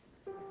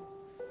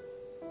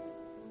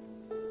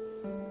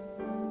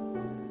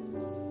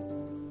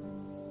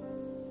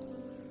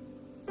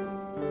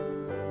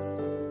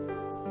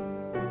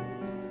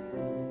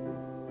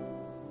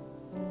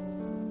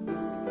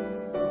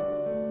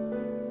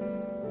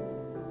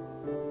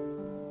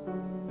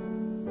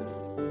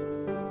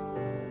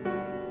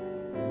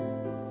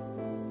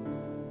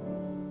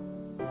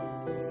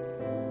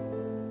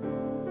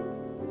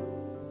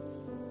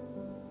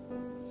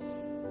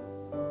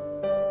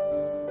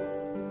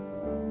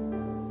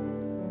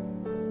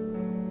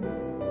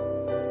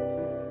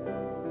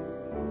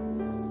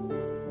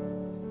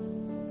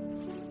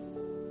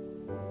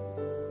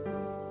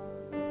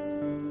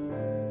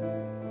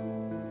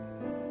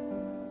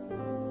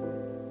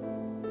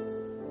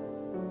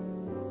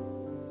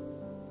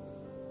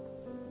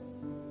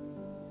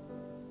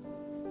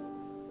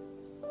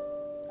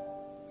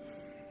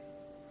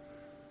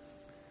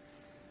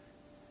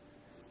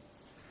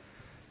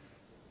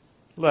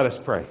 Let us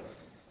pray.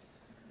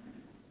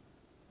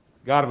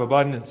 God of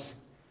abundance,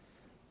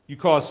 you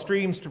cause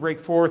streams to break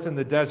forth in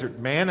the desert,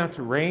 manna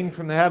to rain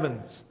from the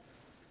heavens.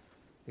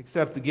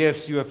 Accept the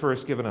gifts you have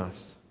first given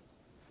us.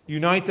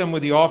 Unite them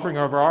with the offering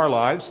of our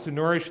lives to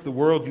nourish the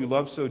world you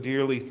love so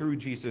dearly through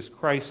Jesus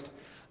Christ,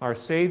 our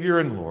Savior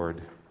and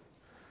Lord.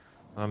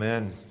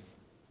 Amen.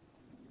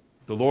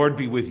 The Lord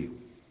be with you.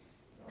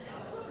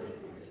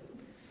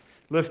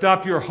 Lift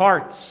up your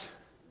hearts.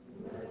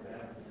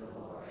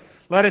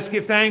 Let us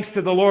give thanks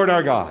to the Lord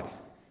our God.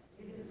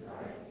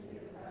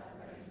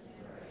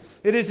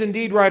 It is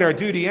indeed right, our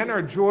duty and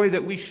our joy,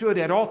 that we should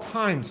at all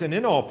times and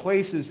in all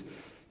places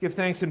give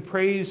thanks and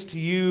praise to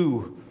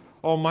you,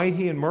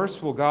 Almighty and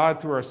merciful God,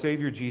 through our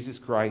Savior Jesus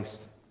Christ,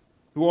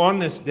 who on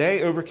this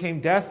day overcame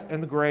death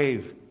and the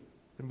grave,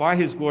 and by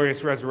his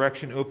glorious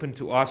resurrection opened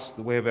to us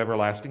the way of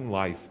everlasting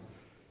life.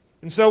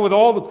 And so with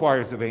all the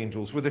choirs of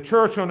angels, with the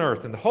church on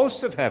earth and the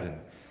hosts of heaven,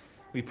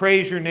 we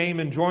praise your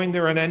name and join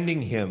their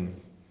unending hymn.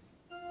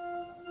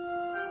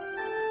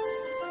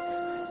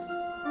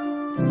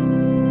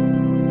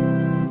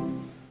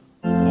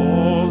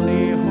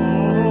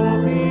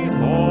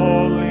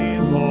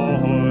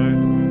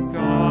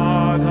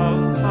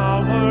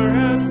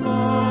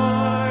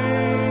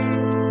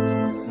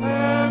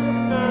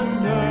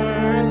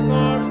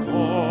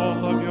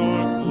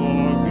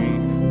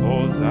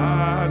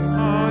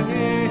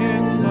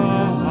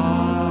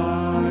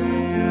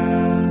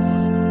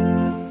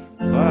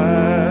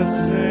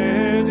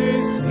 Blessed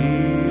is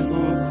he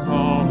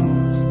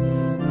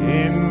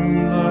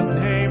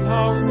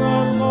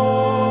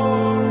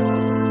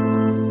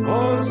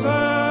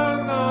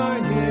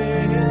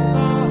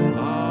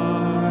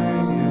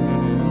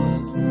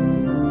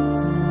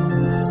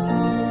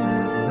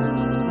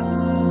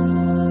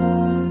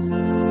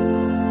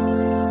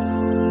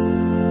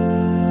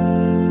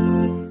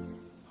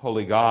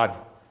God,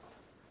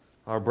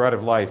 our bread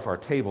of life, our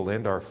table,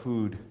 and our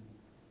food.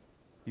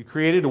 You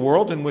created a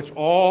world in which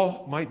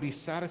all might be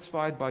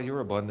satisfied by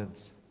your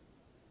abundance.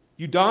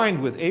 You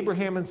dined with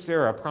Abraham and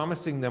Sarah,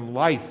 promising them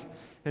life,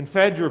 and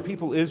fed your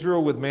people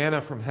Israel with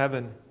manna from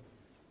heaven.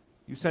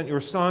 You sent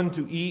your Son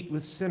to eat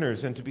with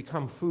sinners and to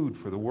become food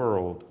for the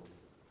world.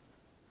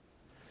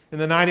 In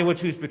the night in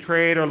which he was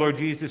betrayed, our Lord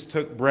Jesus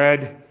took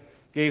bread,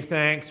 gave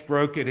thanks,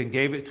 broke it, and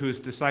gave it to his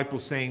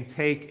disciples, saying,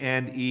 "Take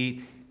and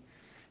eat.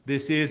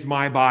 This is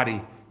my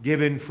body,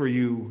 given for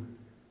you.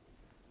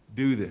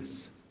 Do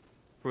this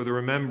for the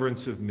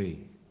remembrance of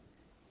me."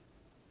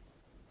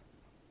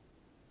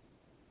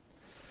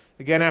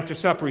 Again, after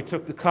supper, he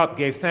took the cup,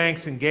 gave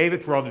thanks, and gave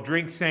it for all to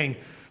drink, saying,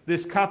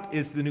 "This cup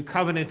is the new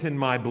covenant in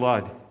my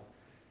blood,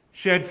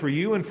 shed for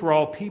you and for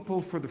all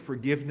people for the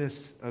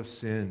forgiveness of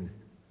sin.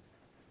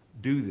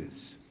 Do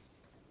this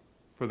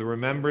for the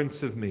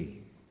remembrance of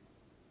me."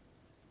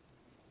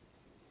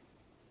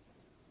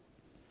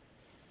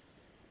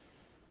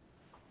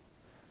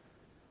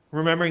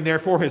 Remembering,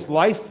 therefore, his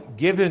life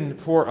given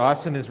for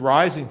us and his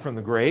rising from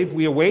the grave,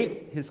 we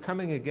await his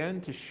coming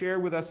again to share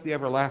with us the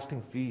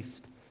everlasting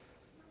feast.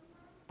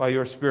 By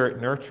your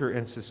Spirit, nurture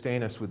and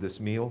sustain us with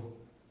this meal.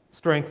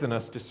 Strengthen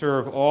us to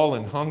serve all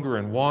in hunger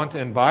and want,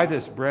 and by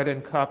this bread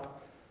and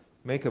cup,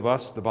 make of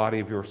us the body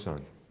of your Son.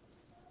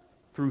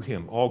 Through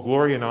him, all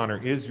glory and honor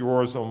is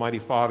yours, Almighty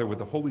Father, with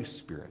the Holy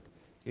Spirit,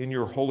 in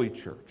your holy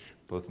church,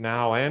 both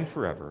now and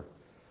forever.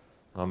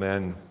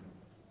 Amen.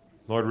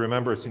 Lord,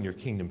 remember us in your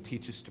kingdom.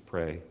 Teach us to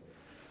pray.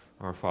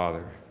 Our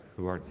Father,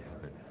 who art in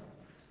heaven,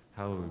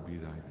 hallowed be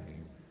thy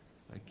name.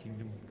 Thy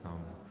kingdom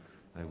come,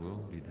 thy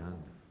will be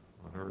done,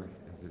 on earth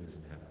as it is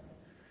in heaven.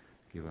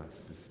 Give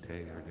us this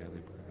day our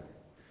daily bread,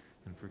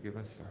 and forgive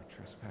us our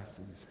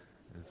trespasses,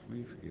 as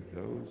we forgive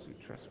those who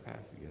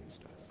trespass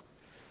against us.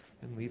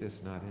 And lead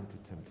us not into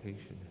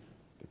temptation,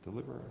 but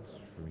deliver us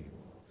from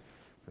evil.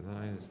 For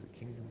thine is the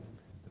kingdom,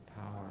 and the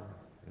power,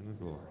 and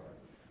the glory,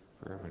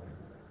 forever and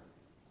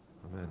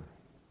ever. Amen.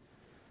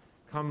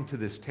 Come to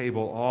this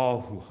table,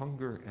 all who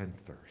hunger and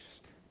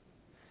thirst.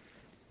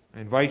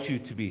 I invite you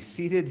to be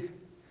seated.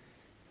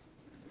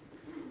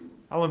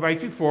 I'll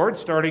invite you forward,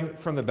 starting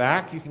from the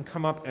back. You can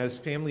come up as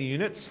family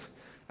units.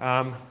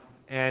 And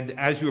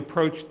as you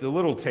approach the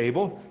little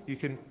table, you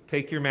can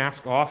take your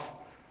mask off.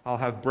 I'll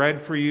have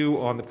bread for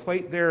you on the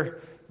plate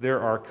there.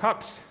 There are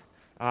cups.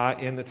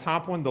 In the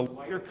top one, the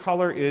lighter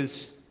color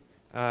is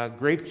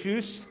grape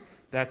juice.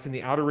 That's in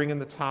the outer ring in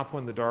the top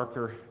one. The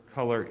darker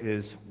color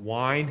is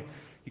wine.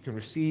 You can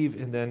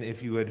receive, and then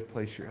if you would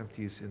place your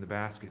empties in the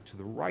basket to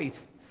the right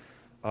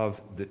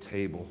of the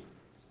table.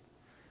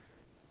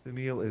 The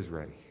meal is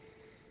ready.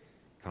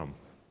 Come.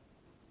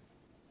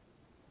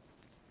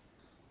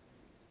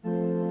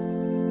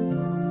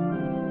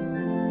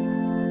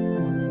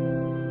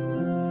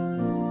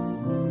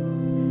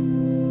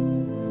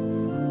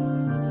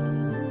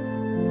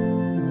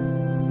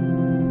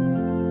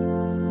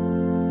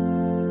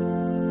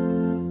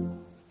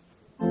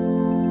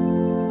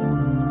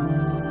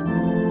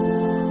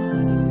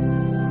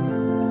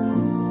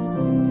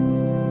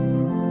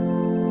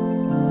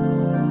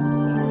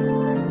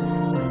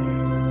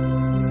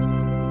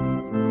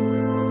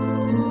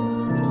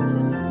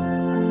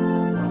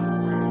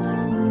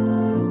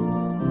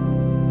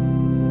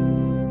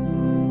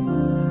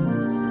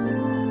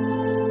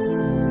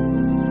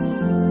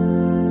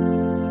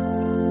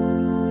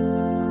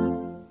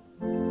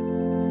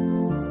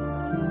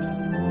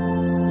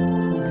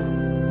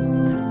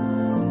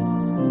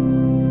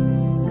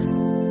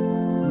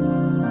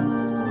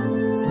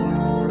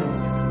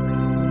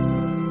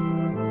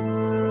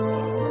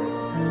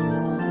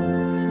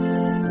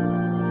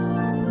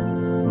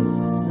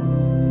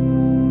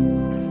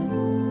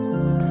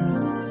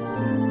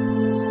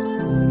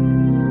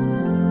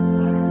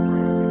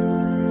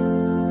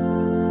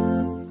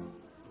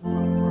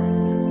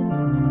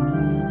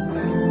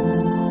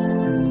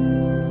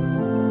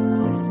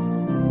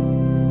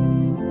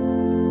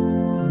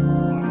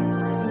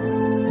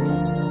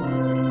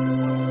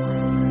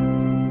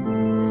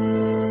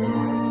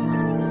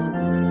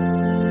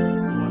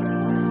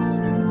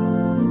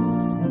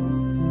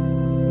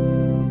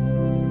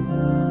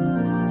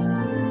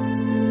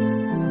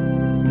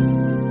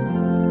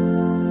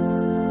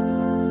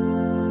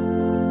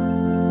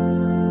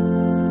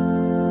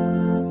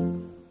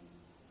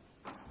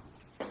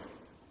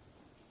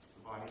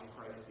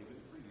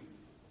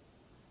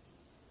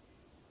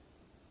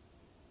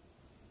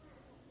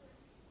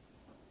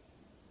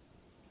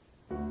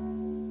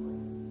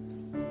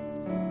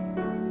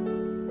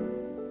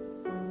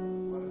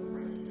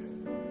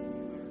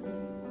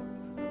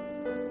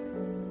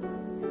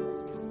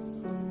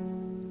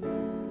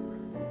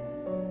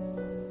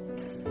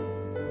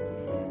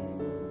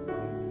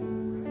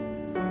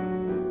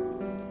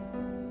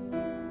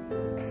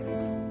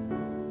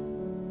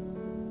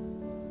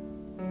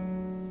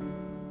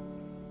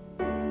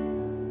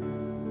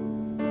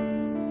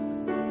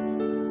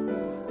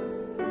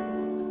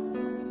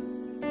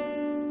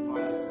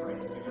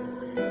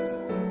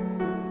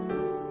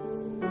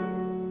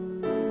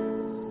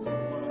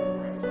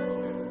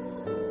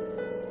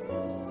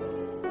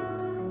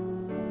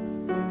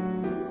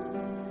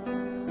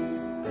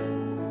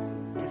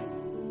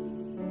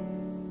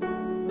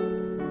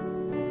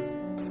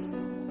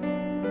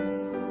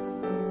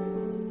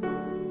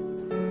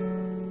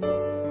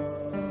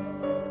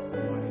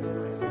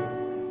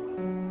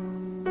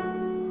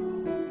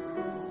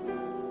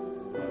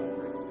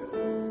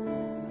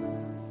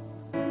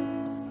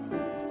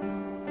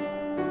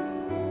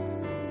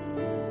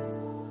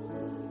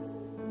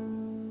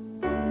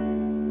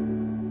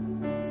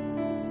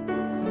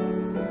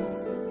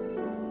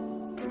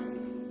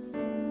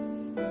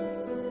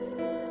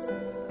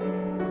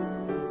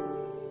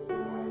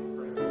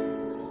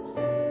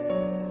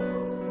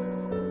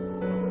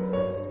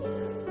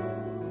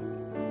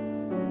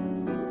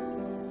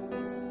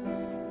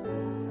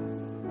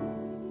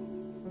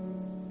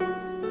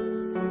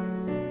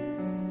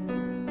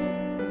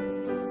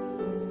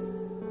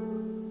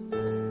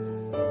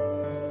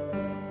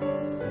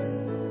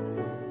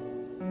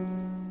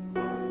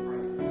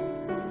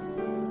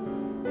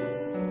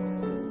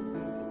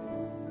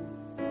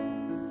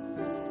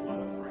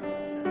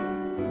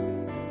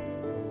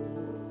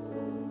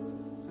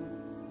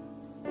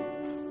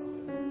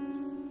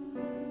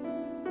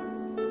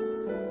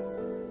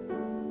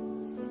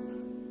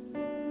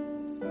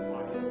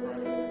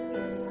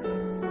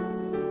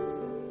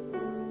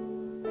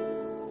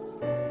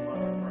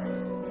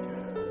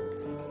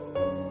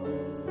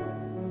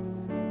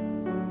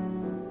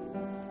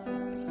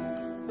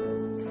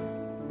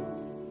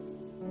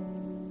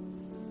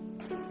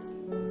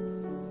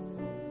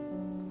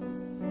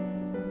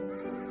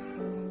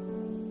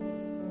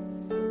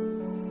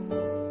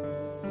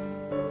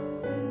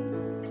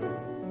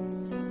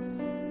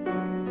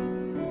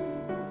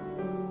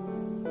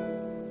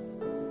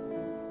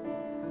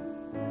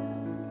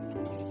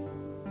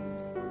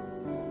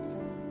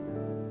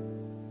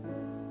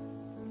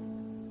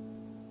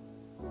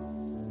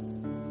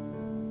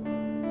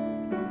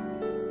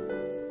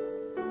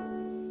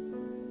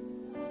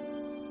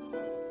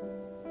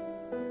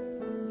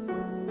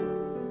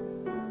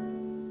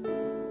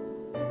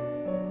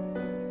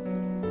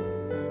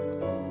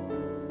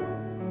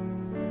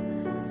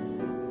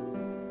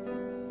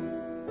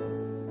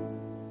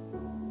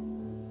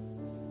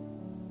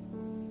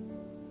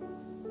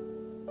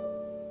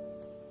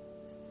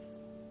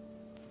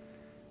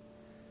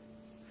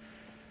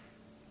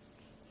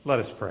 Let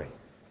us pray.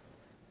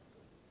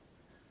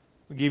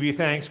 We give you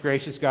thanks,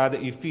 gracious God,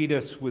 that you feed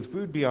us with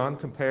food beyond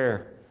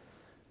compare,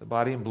 the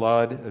body and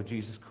blood of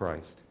Jesus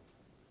Christ.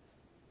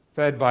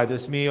 Fed by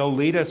this meal,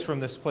 lead us from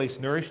this place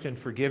nourished and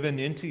forgiven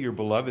into your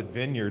beloved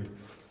vineyard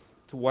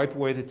to wipe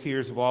away the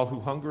tears of all who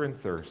hunger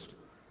and thirst,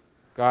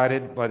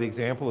 guided by the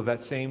example of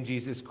that same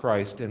Jesus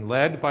Christ and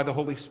led by the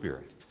Holy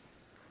Spirit,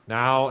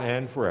 now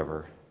and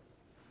forever.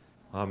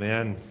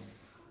 Amen.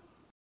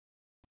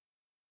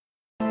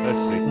 Let's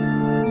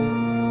sing.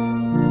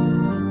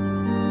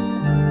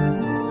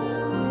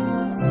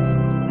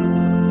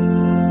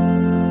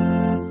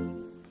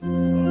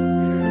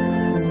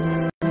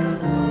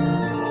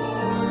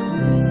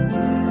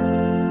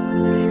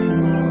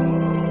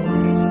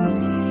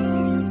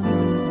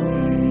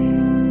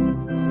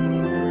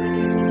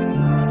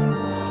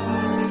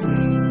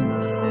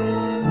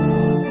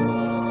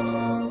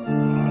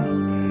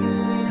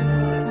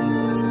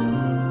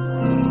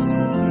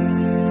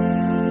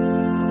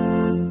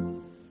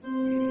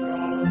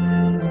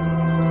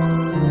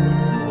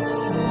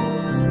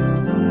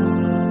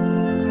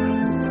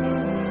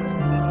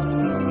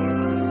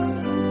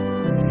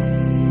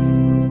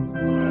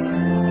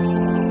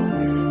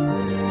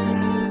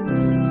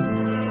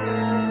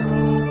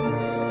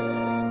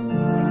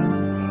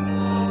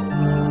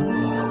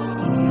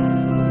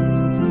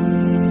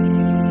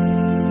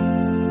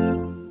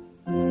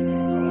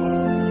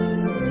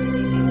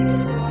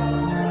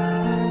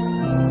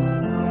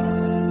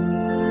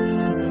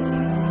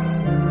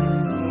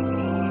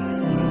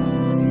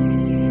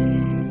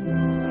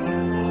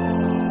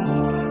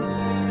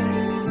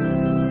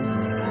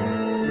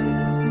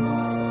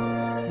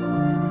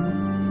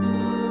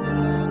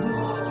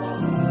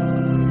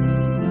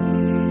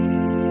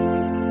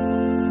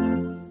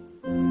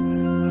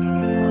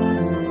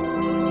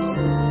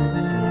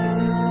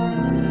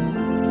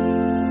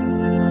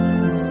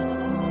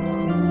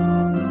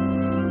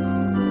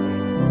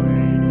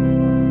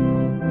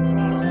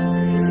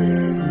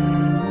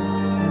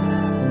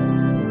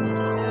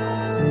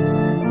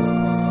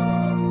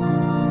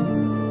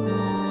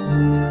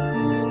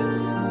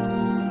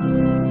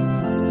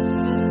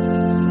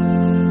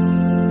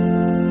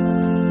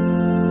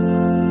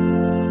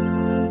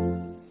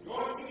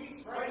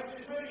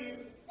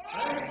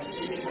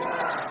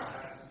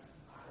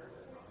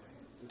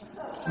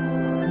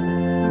 Thank you.